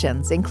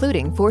organizations,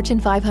 including Fortune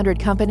 500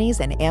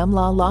 companies and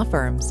AmLaw law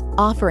firms,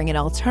 offering an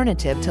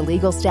alternative to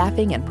legal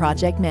staffing and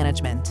project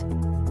management.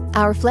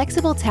 Our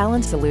flexible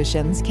talent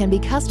solutions can be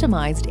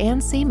customized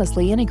and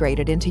seamlessly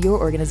integrated into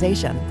your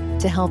organization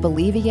to help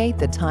alleviate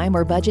the time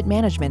or budget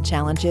management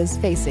challenges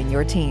facing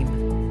your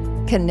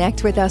team.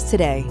 Connect with us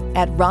today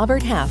at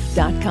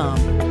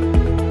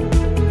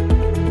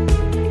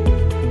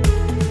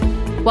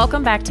roberthalf.com.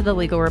 Welcome back to the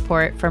Legal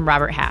Report from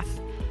Robert Half.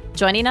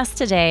 Joining us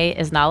today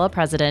is NALA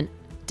President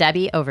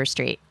Debbie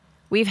Overstreet.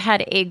 We've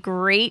had a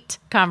great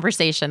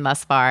conversation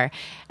thus far,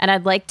 and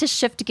I'd like to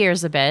shift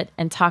gears a bit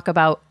and talk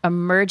about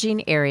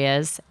emerging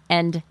areas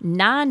and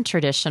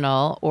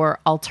non-traditional or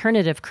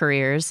alternative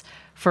careers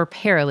for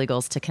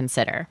paralegals to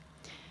consider.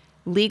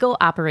 Legal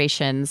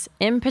operations,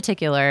 in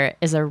particular,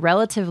 is a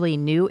relatively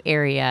new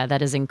area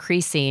that is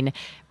increasing,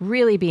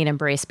 really being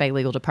embraced by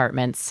legal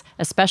departments,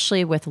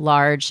 especially with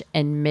large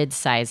and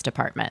mid-sized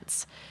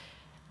departments.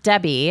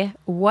 Debbie,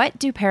 what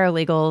do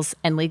paralegals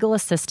and legal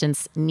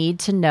assistants need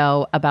to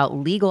know about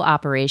legal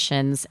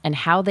operations and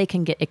how they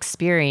can get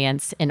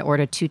experience in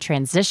order to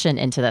transition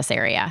into this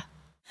area?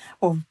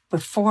 Well,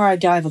 before I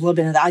dive a little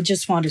bit into that, I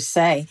just want to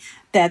say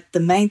that the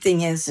main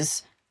thing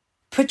is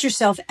put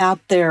yourself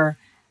out there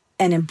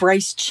and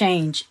embrace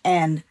change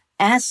and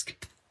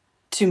ask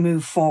to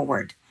move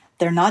forward.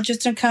 They're not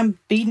just going to come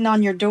beating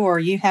on your door.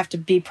 You have to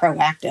be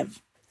proactive.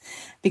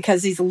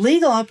 Because these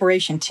legal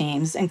operation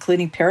teams,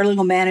 including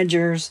paralegal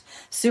managers,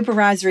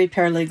 supervisory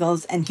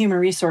paralegals, and human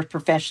resource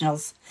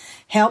professionals,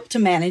 help to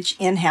manage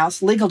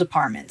in-house legal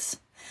departments.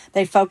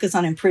 They focus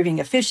on improving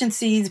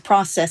efficiencies,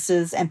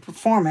 processes, and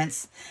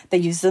performance. They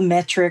use the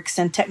metrics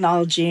and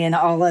technology and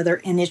all other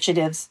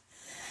initiatives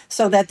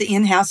so that the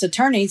in-house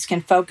attorneys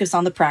can focus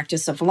on the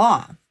practice of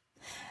law.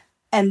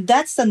 And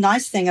that's the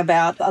nice thing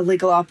about a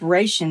legal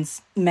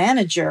operations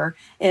manager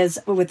is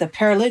with a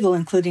paralegal,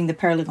 including the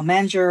paralegal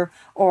manager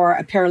or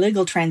a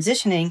paralegal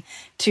transitioning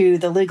to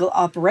the legal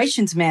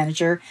operations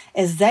manager,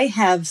 is they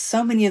have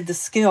so many of the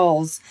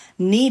skills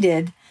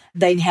needed.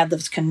 They have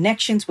those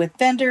connections with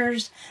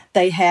vendors.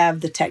 They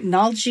have the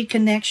technology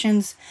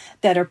connections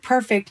that are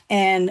perfect.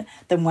 And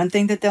the one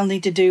thing that they'll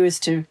need to do is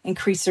to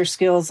increase their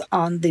skills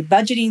on the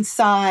budgeting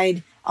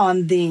side,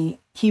 on the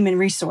human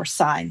resource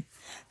side.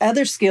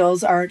 Other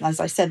skills are, as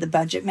I said, the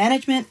budget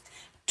management,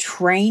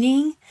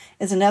 training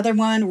is another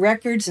one,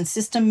 records and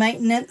system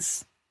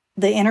maintenance,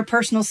 the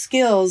interpersonal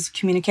skills,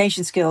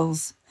 communication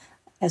skills.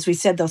 As we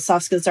said, those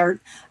soft skills are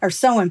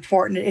so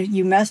important.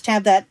 You must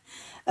have that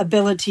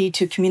ability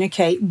to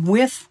communicate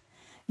with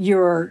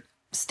your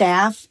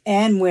staff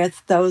and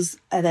with those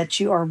that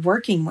you are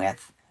working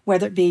with,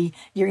 whether it be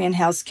your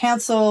in-house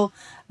counsel,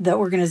 the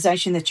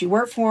organization that you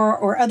work for,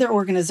 or other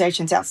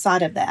organizations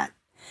outside of that.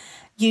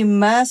 You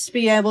must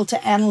be able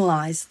to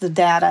analyze the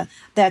data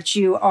that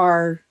you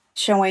are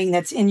showing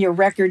that's in your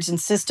records and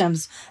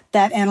systems.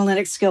 That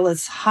analytic skill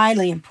is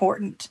highly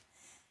important.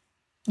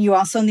 You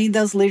also need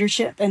those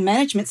leadership and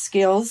management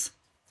skills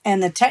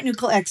and the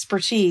technical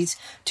expertise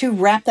to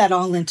wrap that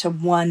all into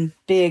one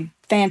big,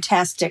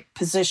 fantastic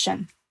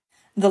position.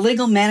 The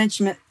legal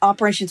management,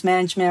 operations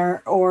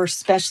manager, or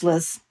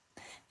specialist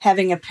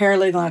having a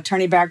paralegal and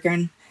attorney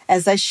background,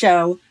 as they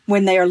show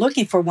when they are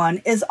looking for one,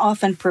 is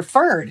often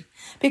preferred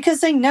because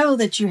they know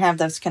that you have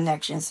those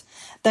connections.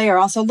 They are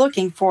also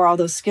looking for all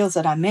those skills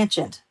that I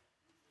mentioned.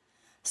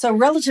 So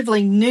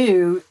relatively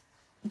new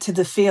to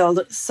the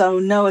field, so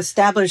no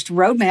established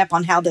roadmap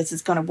on how this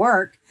is going to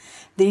work.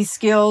 These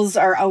skills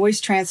are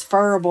always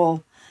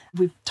transferable.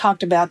 We've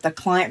talked about the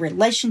client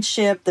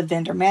relationship, the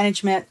vendor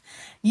management.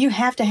 You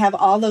have to have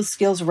all those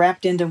skills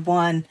wrapped into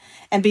one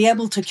and be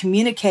able to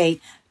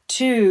communicate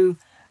to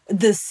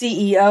the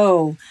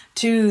CEO,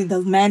 to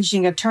the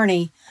managing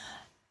attorney,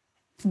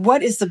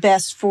 what is the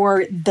best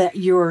for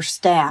your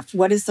staff?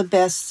 What is the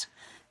best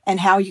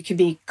and how you can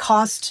be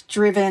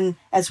cost-driven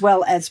as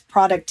well as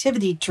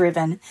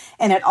productivity-driven.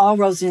 And it all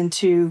rolls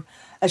into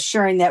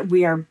assuring that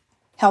we are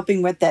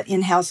helping with that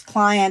in-house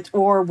client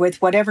or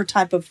with whatever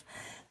type of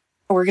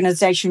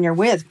organization you're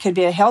with. It could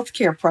be a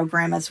healthcare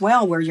program as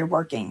well where you're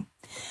working.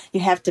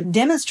 You have to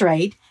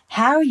demonstrate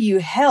how you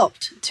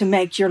helped to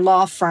make your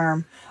law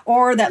firm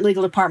or that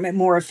legal department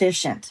more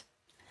efficient.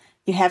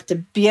 You have to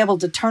be able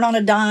to turn on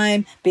a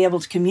dime, be able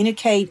to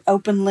communicate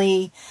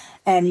openly,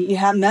 and you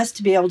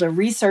must be able to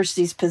research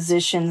these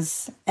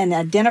positions and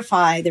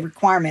identify the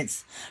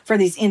requirements for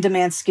these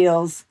in-demand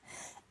skills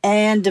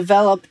and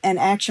develop an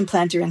action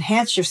plan to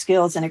enhance your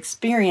skills and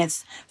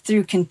experience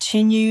through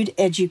continued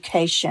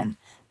education.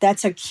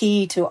 That's a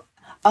key to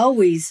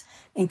always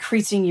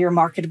increasing your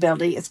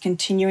marketability. It's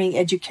continuing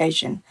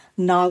education.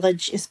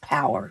 Knowledge is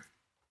power.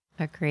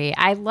 Agree.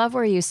 I love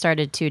where you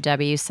started too,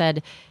 Debbie. You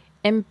said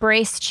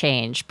embrace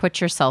change,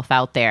 put yourself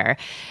out there.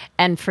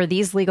 And for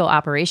these legal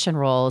operation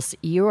roles,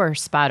 you are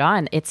spot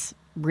on. It's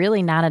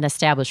really not an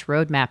established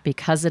roadmap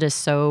because it is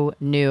so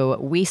new.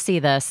 We see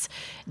this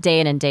day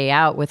in and day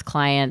out with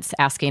clients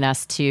asking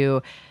us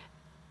to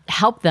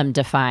help them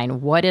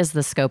define what is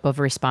the scope of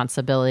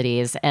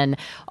responsibilities and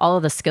all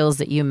of the skills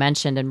that you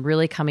mentioned, and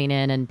really coming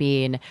in and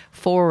being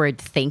forward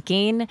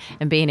thinking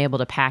and being able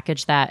to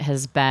package that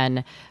has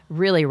been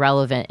really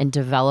relevant in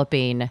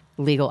developing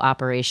legal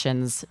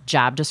operations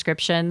job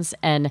descriptions.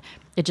 And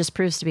it just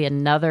proves to be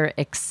another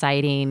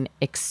exciting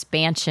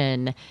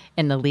expansion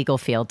in the legal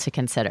field to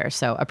consider.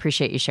 So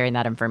appreciate you sharing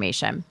that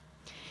information.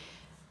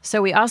 So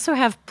we also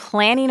have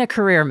planning a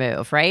career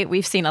move, right?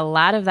 We've seen a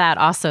lot of that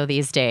also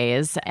these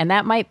days, and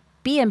that might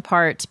be in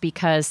part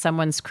because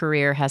someone's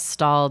career has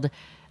stalled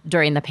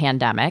during the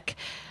pandemic.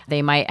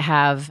 They might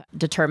have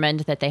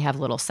determined that they have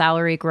little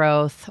salary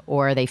growth,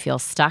 or they feel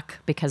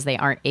stuck because they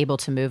aren't able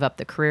to move up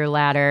the career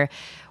ladder,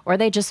 or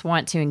they just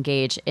want to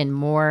engage in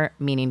more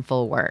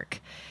meaningful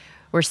work.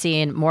 We're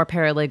seeing more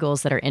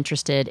paralegals that are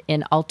interested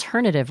in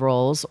alternative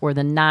roles or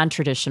the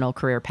non-traditional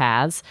career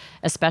paths,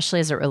 especially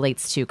as it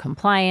relates to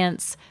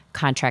compliance,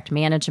 contract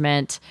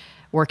management,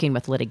 working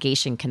with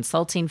litigation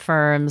consulting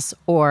firms,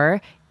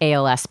 or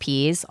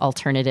ALSPs,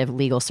 alternative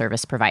legal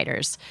service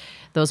providers.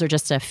 Those are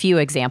just a few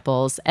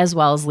examples, as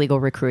well as legal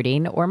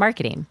recruiting or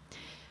marketing.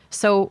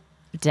 So,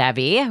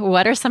 Debbie,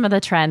 what are some of the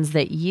trends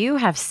that you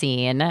have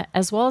seen,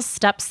 as well as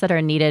steps that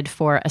are needed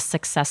for a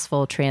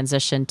successful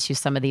transition to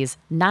some of these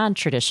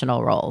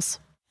non-traditional roles?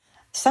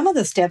 Some of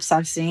the steps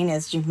I've seen,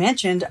 as you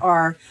mentioned,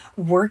 are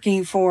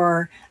working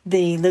for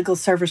the legal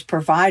service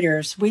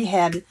providers. We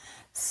had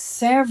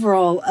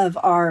several of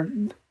our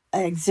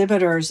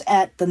exhibitors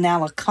at the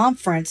NALA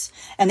conference,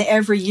 and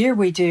every year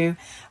we do,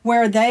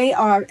 where they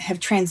have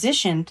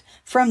transitioned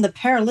from the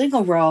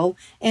paralegal role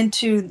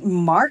into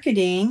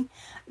marketing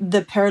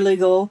the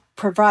paralegal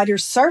provider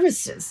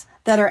services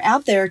that are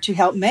out there to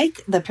help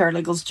make the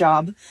paralegal's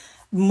job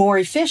more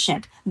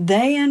efficient.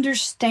 They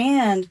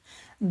understand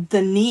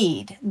the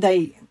need.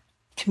 They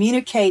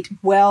communicate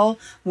well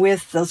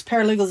with those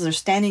paralegals that are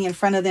standing in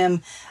front of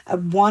them,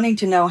 wanting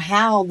to know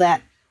how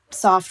that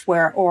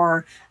software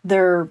or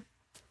their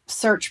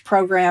search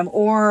program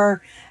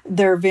or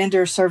their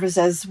vendor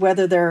services,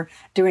 whether they're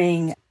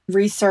doing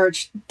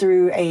research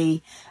through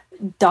a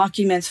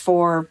documents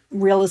for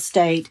real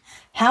estate,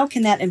 how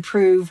can that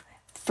improve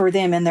for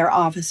them in their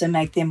office and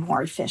make them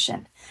more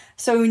efficient?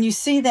 So when you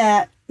see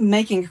that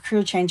making a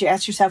career change, you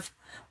ask yourself,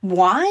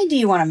 why do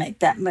you want to make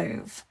that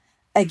move?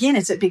 Again,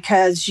 is it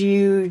because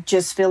you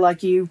just feel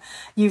like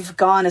you've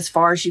gone as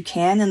far as you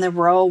can in the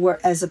role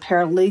as a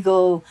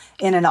paralegal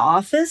in an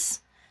office?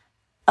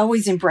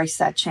 Always embrace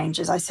that change.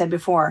 As I said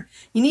before,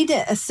 you need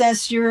to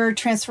assess your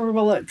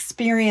transferable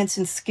experience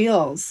and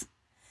skills.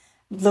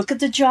 Look at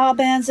the job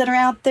ads that are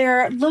out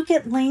there. Look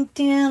at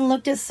LinkedIn.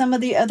 Look at some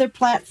of the other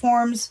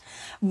platforms.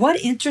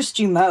 What interests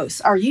you most?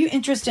 Are you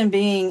interested in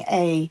being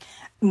a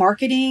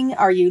marketing?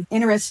 Are you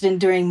interested in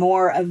doing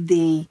more of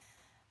the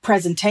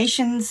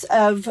presentations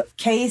of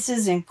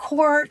cases in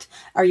court?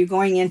 Are you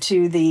going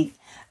into the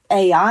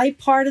AI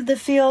part of the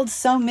field?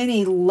 So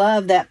many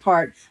love that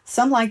part.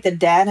 Some like the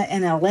data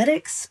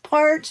analytics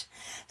part.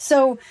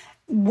 So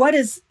what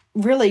is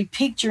really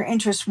piqued your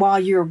interest while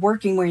you're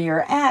working where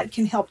you're at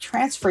can help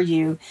transfer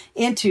you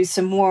into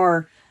some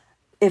more,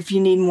 if you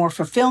need more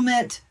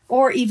fulfillment,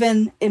 or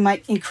even it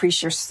might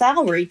increase your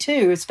salary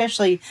too,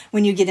 especially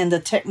when you get into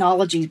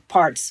technology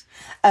parts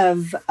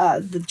of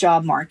the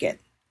job market.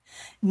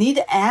 Need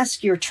to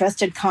ask your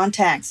trusted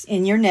contacts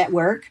in your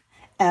network.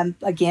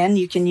 Again,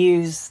 you can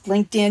use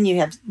LinkedIn. You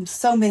have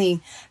so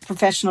many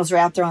professionals are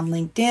out there on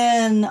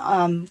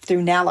LinkedIn,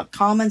 through NALA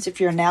Commons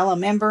if you're a NALA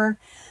member.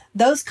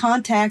 Those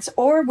contacts,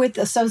 or with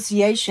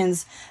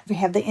associations. We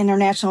have the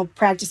International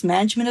Practice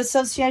Management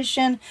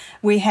Association.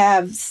 We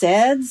have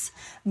SEDS.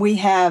 We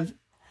have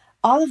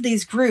all of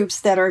these groups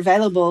that are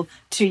available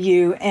to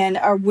you and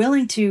are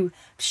willing to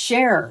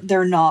share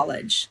their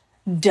knowledge.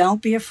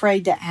 Don't be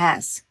afraid to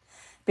ask,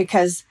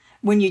 because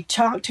when you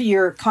talk to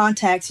your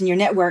contacts in your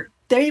network,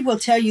 they will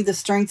tell you the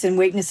strengths and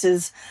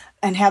weaknesses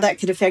and how that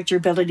could affect your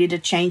ability to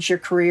change your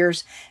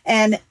careers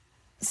and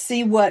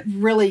see what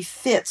really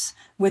fits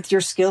with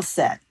your skill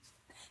set.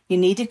 You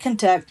need to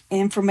conduct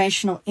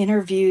informational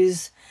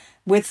interviews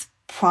with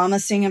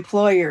promising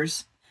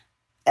employers.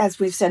 As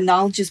we've said,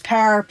 knowledge is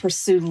power.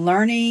 Pursue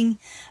learning,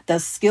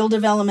 those skill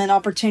development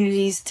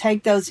opportunities.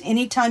 Take those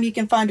anytime you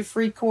can find a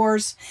free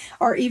course,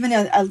 or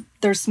even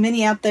there's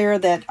many out there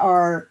that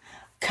are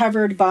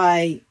covered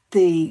by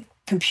the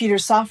computer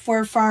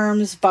software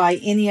firms, by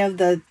any of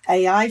the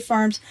AI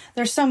firms.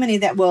 There's so many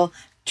that will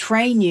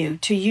train you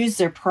to use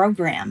their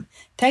program.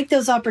 Take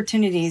those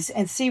opportunities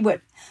and see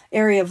what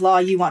area of law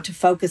you want to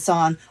focus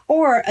on,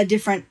 or a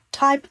different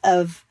type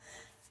of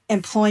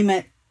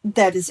employment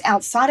that is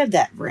outside of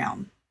that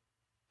realm.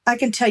 I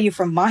can tell you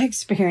from my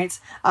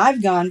experience,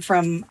 I've gone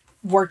from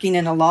working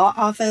in a law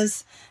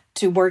office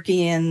to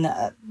working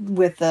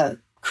with the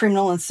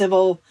criminal and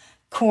civil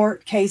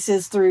court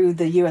cases through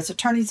the U.S.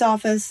 Attorney's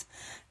Office,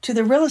 to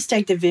the real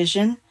estate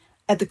division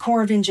at the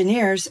Corps of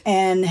Engineers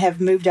and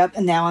have moved up,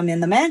 and now I'm in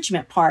the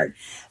management part.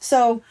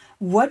 So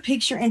what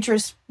piques your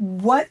interest?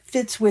 What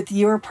fits with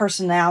your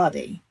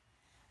personality?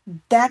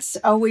 That's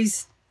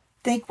always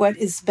think what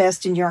is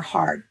best in your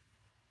heart.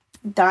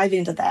 Dive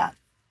into that.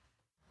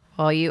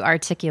 Well, you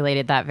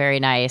articulated that very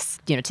nice,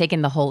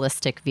 taking the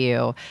holistic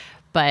view.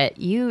 But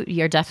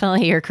you're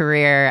definitely your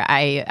career.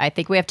 I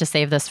think we have to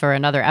save this for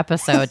another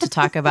episode to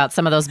talk about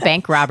some of those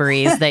bank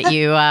robberies that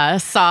you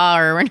saw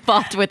or were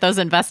involved with those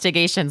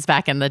investigations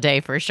back in the day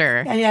for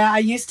sure. Yeah, I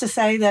used to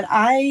say that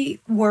I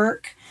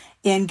work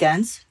in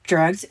guns,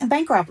 drugs, and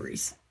bank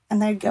robberies.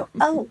 And they'd go,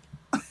 oh.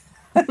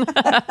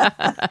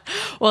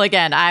 Well,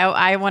 again,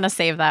 I want to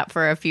save that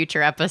for a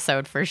future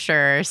episode for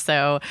sure.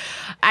 So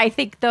I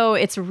think, though,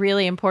 it's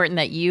really important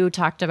that you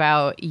talked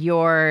about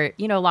your,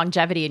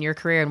 longevity in your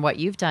career and what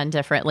you've done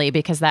differently,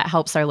 because that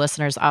helps our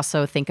listeners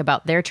also think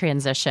about their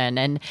transition.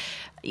 And,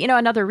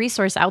 another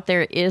resource out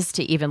there is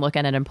to even look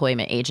at an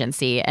employment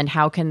agency and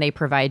how can they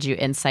provide you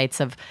insights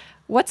of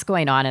what's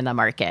going on in the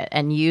market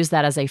and use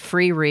that as a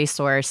free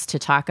resource to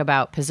talk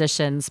about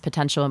positions,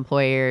 potential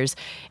employers,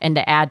 and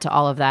to add to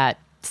all of that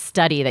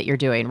study that you're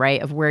doing,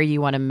 right? Of where you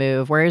want to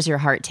move, where is your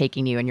heart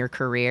taking you in your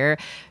career?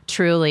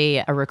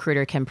 Truly, a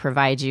recruiter can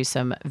provide you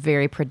some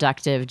very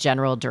productive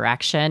general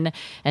direction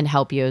and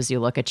help you as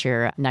you look at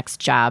your next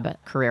job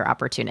career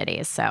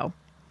opportunities. So,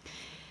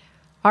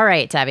 all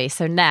right, Debbie.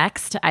 So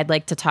next, I'd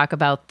like to talk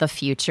about the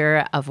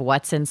future of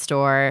what's in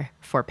store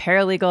for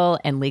paralegal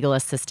and legal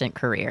assistant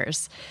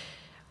careers.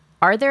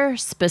 Are there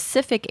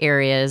specific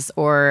areas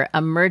or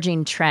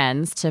emerging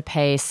trends to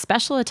pay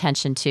special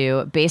attention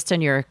to based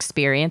on your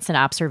experience and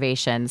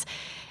observations?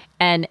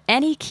 And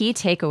any key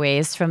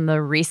takeaways from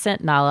the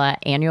recent NALA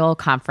annual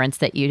conference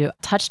that you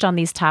touched on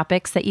these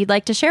topics that you'd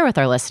like to share with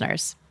our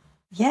listeners?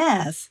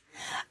 Yes.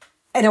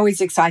 It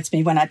always excites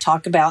me when I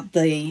talk about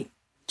the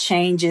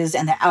changes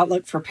and the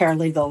outlook for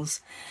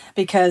paralegals,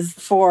 because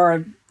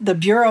for the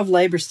Bureau of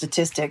Labor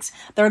Statistics,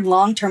 their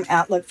long-term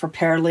outlook for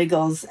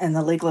paralegals and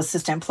the legal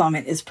assistant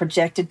employment is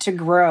projected to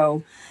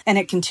grow, and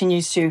it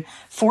continues to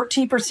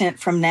 14%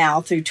 from now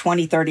through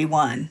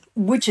 2031,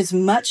 which is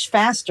much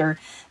faster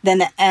than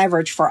the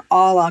average for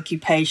all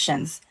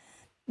occupations.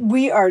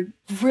 We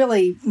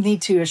really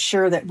need to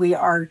assure that we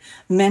are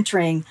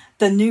mentoring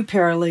the new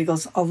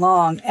paralegals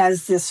along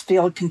as this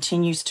field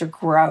continues to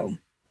grow.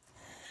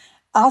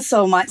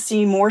 Also, might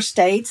see more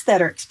states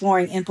that are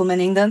exploring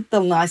implementing the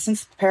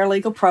licensed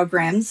paralegal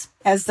programs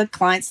as the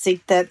clients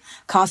seek that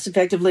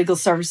cost-effective legal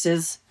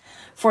services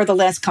for the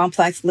less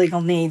complex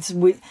legal needs.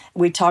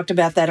 We talked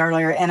about that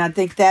earlier, and I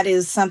think that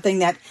is something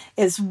that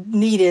is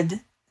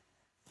needed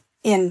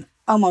in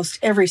almost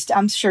every state.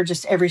 I'm sure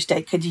just every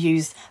state could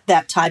use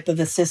that type of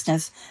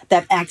assistance,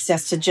 that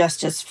access to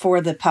justice for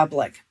the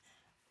public.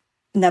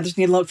 Another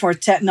thing to look for,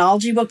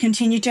 technology will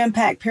continue to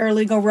impact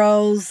paralegal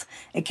roles.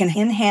 It can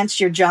enhance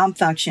your job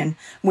function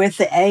with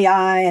the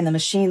AI and the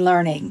machine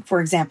learning,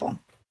 for example.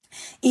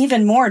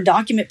 Even more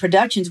document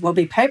productions will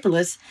be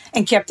paperless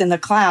and kept in the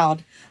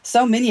cloud.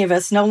 So many of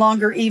us no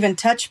longer even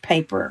touch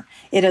paper.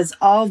 It is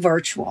all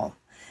virtual.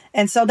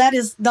 And so that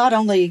is not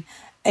only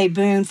a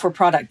boon for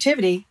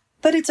productivity,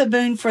 but it's a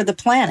boon for the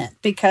planet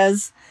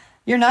because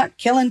you're not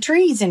killing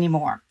trees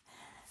anymore.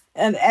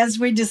 And as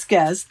we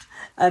discussed,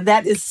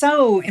 that is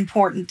so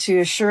important to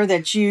assure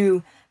that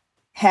you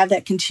have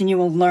that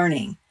continual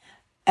learning.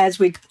 As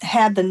we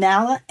had the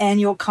NALA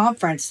annual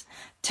conference,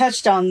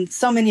 touched on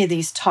so many of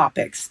these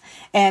topics.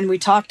 And we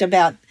talked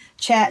about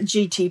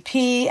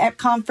ChatGTP at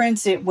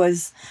conference. It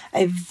was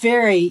a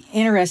very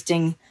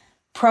interesting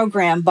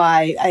program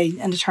by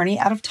an attorney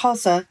out of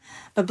Tulsa,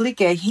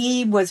 Bablika.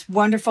 He was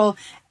wonderful.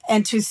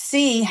 And to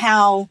see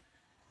how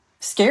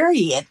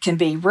scary it can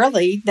be,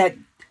 really,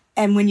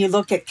 and when you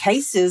look at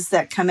cases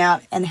that come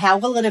out and how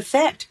will it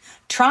affect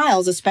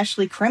trials,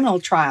 especially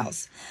criminal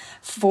trials,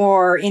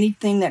 for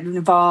anything that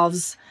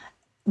involves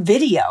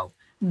video,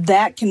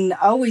 that can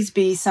always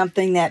be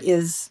something that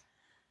is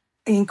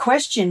in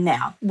question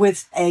now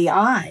with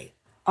AI.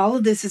 All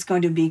of this is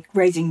going to be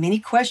raising many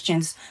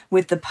questions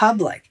with the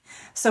public.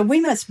 So we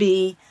must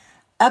be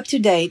up to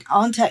date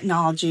on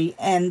technology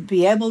and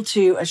be able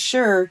to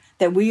assure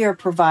that we are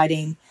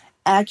providing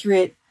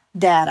accurate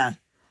data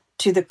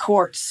to the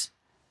courts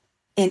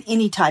in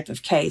any type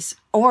of case,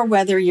 or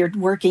whether you're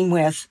working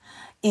with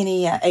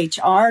any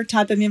HR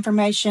type of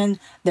information,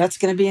 that's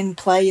going to be in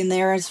play in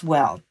there as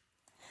well.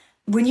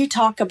 When you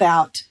talk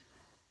about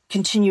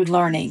continued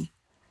learning,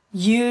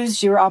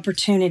 use your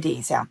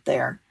opportunities out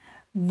there.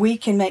 We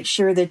can make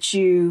sure that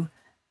you,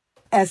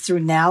 as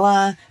through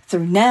NALA,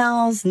 through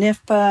NALS,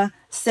 NIFPA,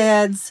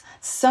 SEDS,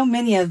 so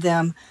many of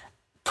them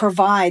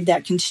provide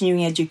that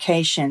continuing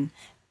education.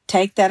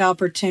 Take that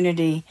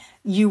opportunity.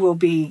 You will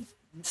be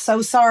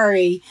so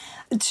sorry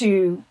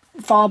to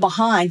fall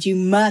behind. You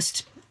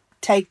must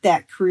take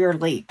that career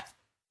leap.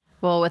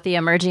 Well, with the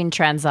emerging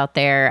trends out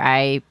there,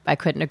 I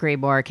couldn't agree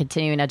more.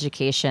 Continuing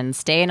education,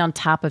 staying on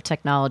top of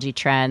technology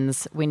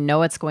trends. We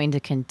know it's going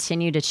to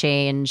continue to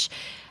change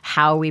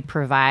how we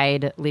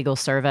provide legal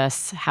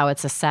service, how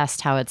it's assessed,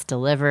 how it's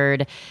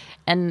delivered,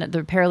 and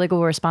the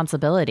paralegal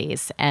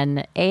responsibilities.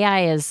 And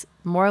AI is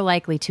more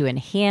likely to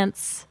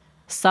enhance,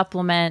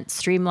 supplement,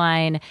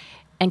 streamline,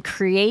 and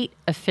create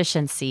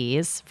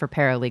efficiencies for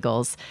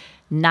paralegals,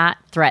 not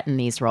threaten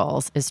these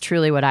roles, is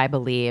truly what I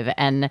believe.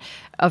 And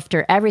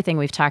after everything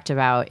we've talked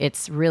about,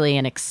 it's really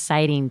an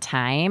exciting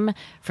time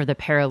for the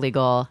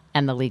paralegal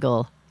and the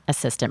legal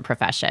assistant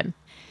profession.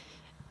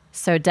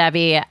 So,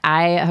 Debbie,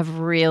 I have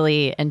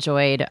really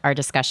enjoyed our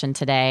discussion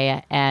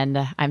today,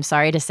 and I'm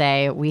sorry to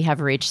say we have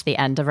reached the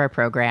end of our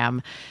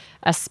program.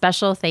 A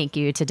special thank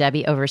you to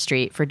Debbie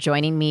Overstreet for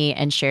joining me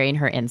and sharing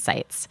her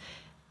insights.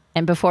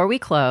 And before we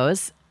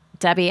close,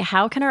 Debbie,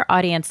 how can our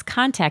audience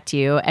contact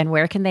you and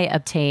where can they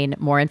obtain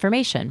more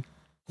information?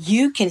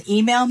 You can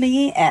email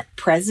me at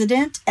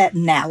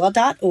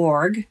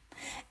president@nala.org.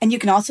 And you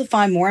can also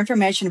find more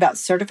information about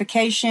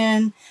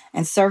certification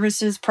and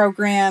services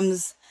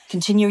programs,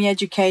 continuing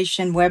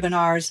education,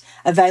 webinars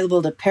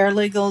available to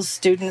paralegals,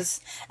 students,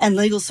 and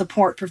legal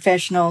support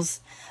professionals.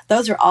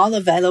 Those are all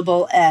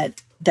available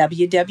at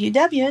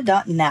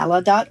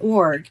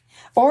www.nala.org.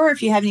 Or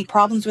if you have any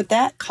problems with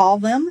that, call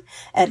them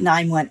at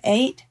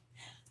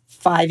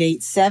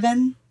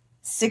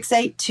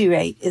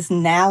 918-587-6828 is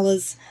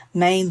NALA's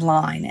main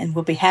line, and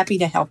we'll be happy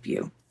to help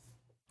you.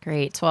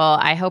 Great. Well,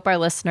 I hope our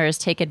listeners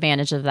take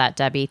advantage of that,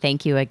 Debbie.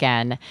 Thank you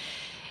again.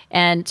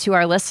 And to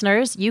our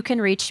listeners, you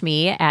can reach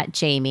me at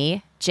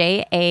Jamie,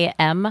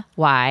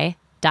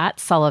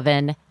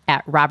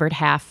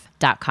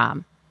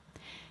 JAMY.Sullivan@roberthalf.com.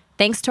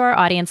 Thanks to our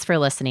audience for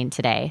listening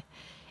today.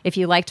 If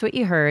you liked what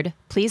you heard,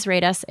 please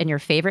rate us in your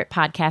favorite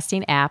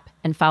podcasting app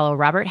and follow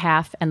Robert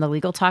Half and the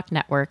Legal Talk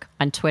Network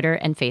on Twitter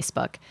and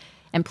Facebook.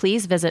 And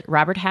please visit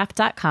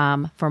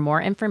roberthalf.com for more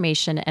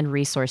information and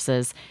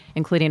resources,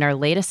 including our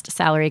latest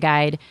salary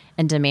guide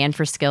and demand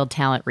for skilled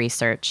talent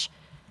research.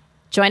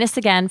 Join us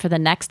again for the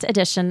next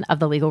edition of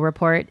The Legal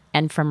Report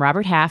and from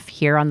Robert Half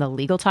here on the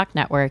Legal Talk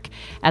Network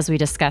as we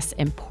discuss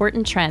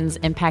important trends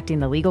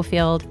impacting the legal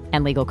field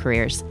and legal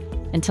careers.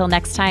 Until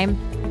next time,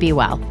 be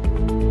well.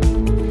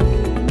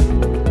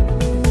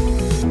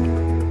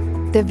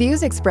 The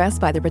views expressed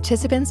by the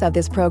participants of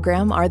this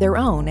program are their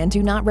own and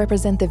do not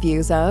represent the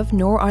views of,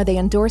 nor are they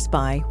endorsed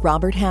by,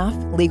 Robert Half,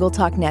 Legal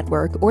Talk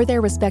Network, or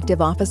their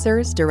respective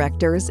officers,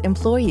 directors,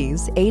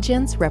 employees,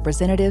 agents,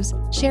 representatives,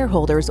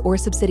 shareholders, or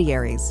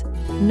subsidiaries.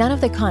 None of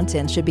the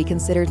content should be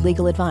considered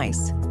legal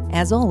advice.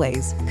 As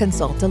always,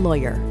 consult a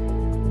lawyer.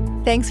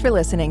 Thanks for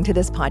listening to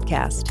this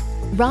podcast.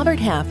 Robert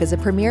Half is a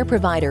premier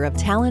provider of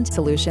talent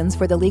solutions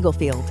for the legal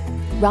field.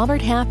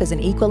 Robert Half is an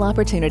equal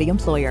opportunity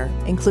employer,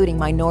 including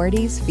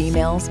minorities,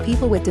 females,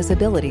 people with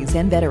disabilities,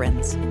 and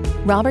veterans.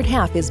 Robert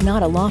Half is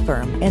not a law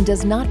firm and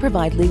does not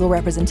provide legal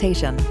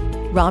representation.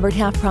 Robert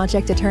Half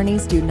project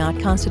attorneys do not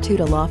constitute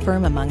a law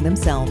firm among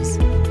themselves.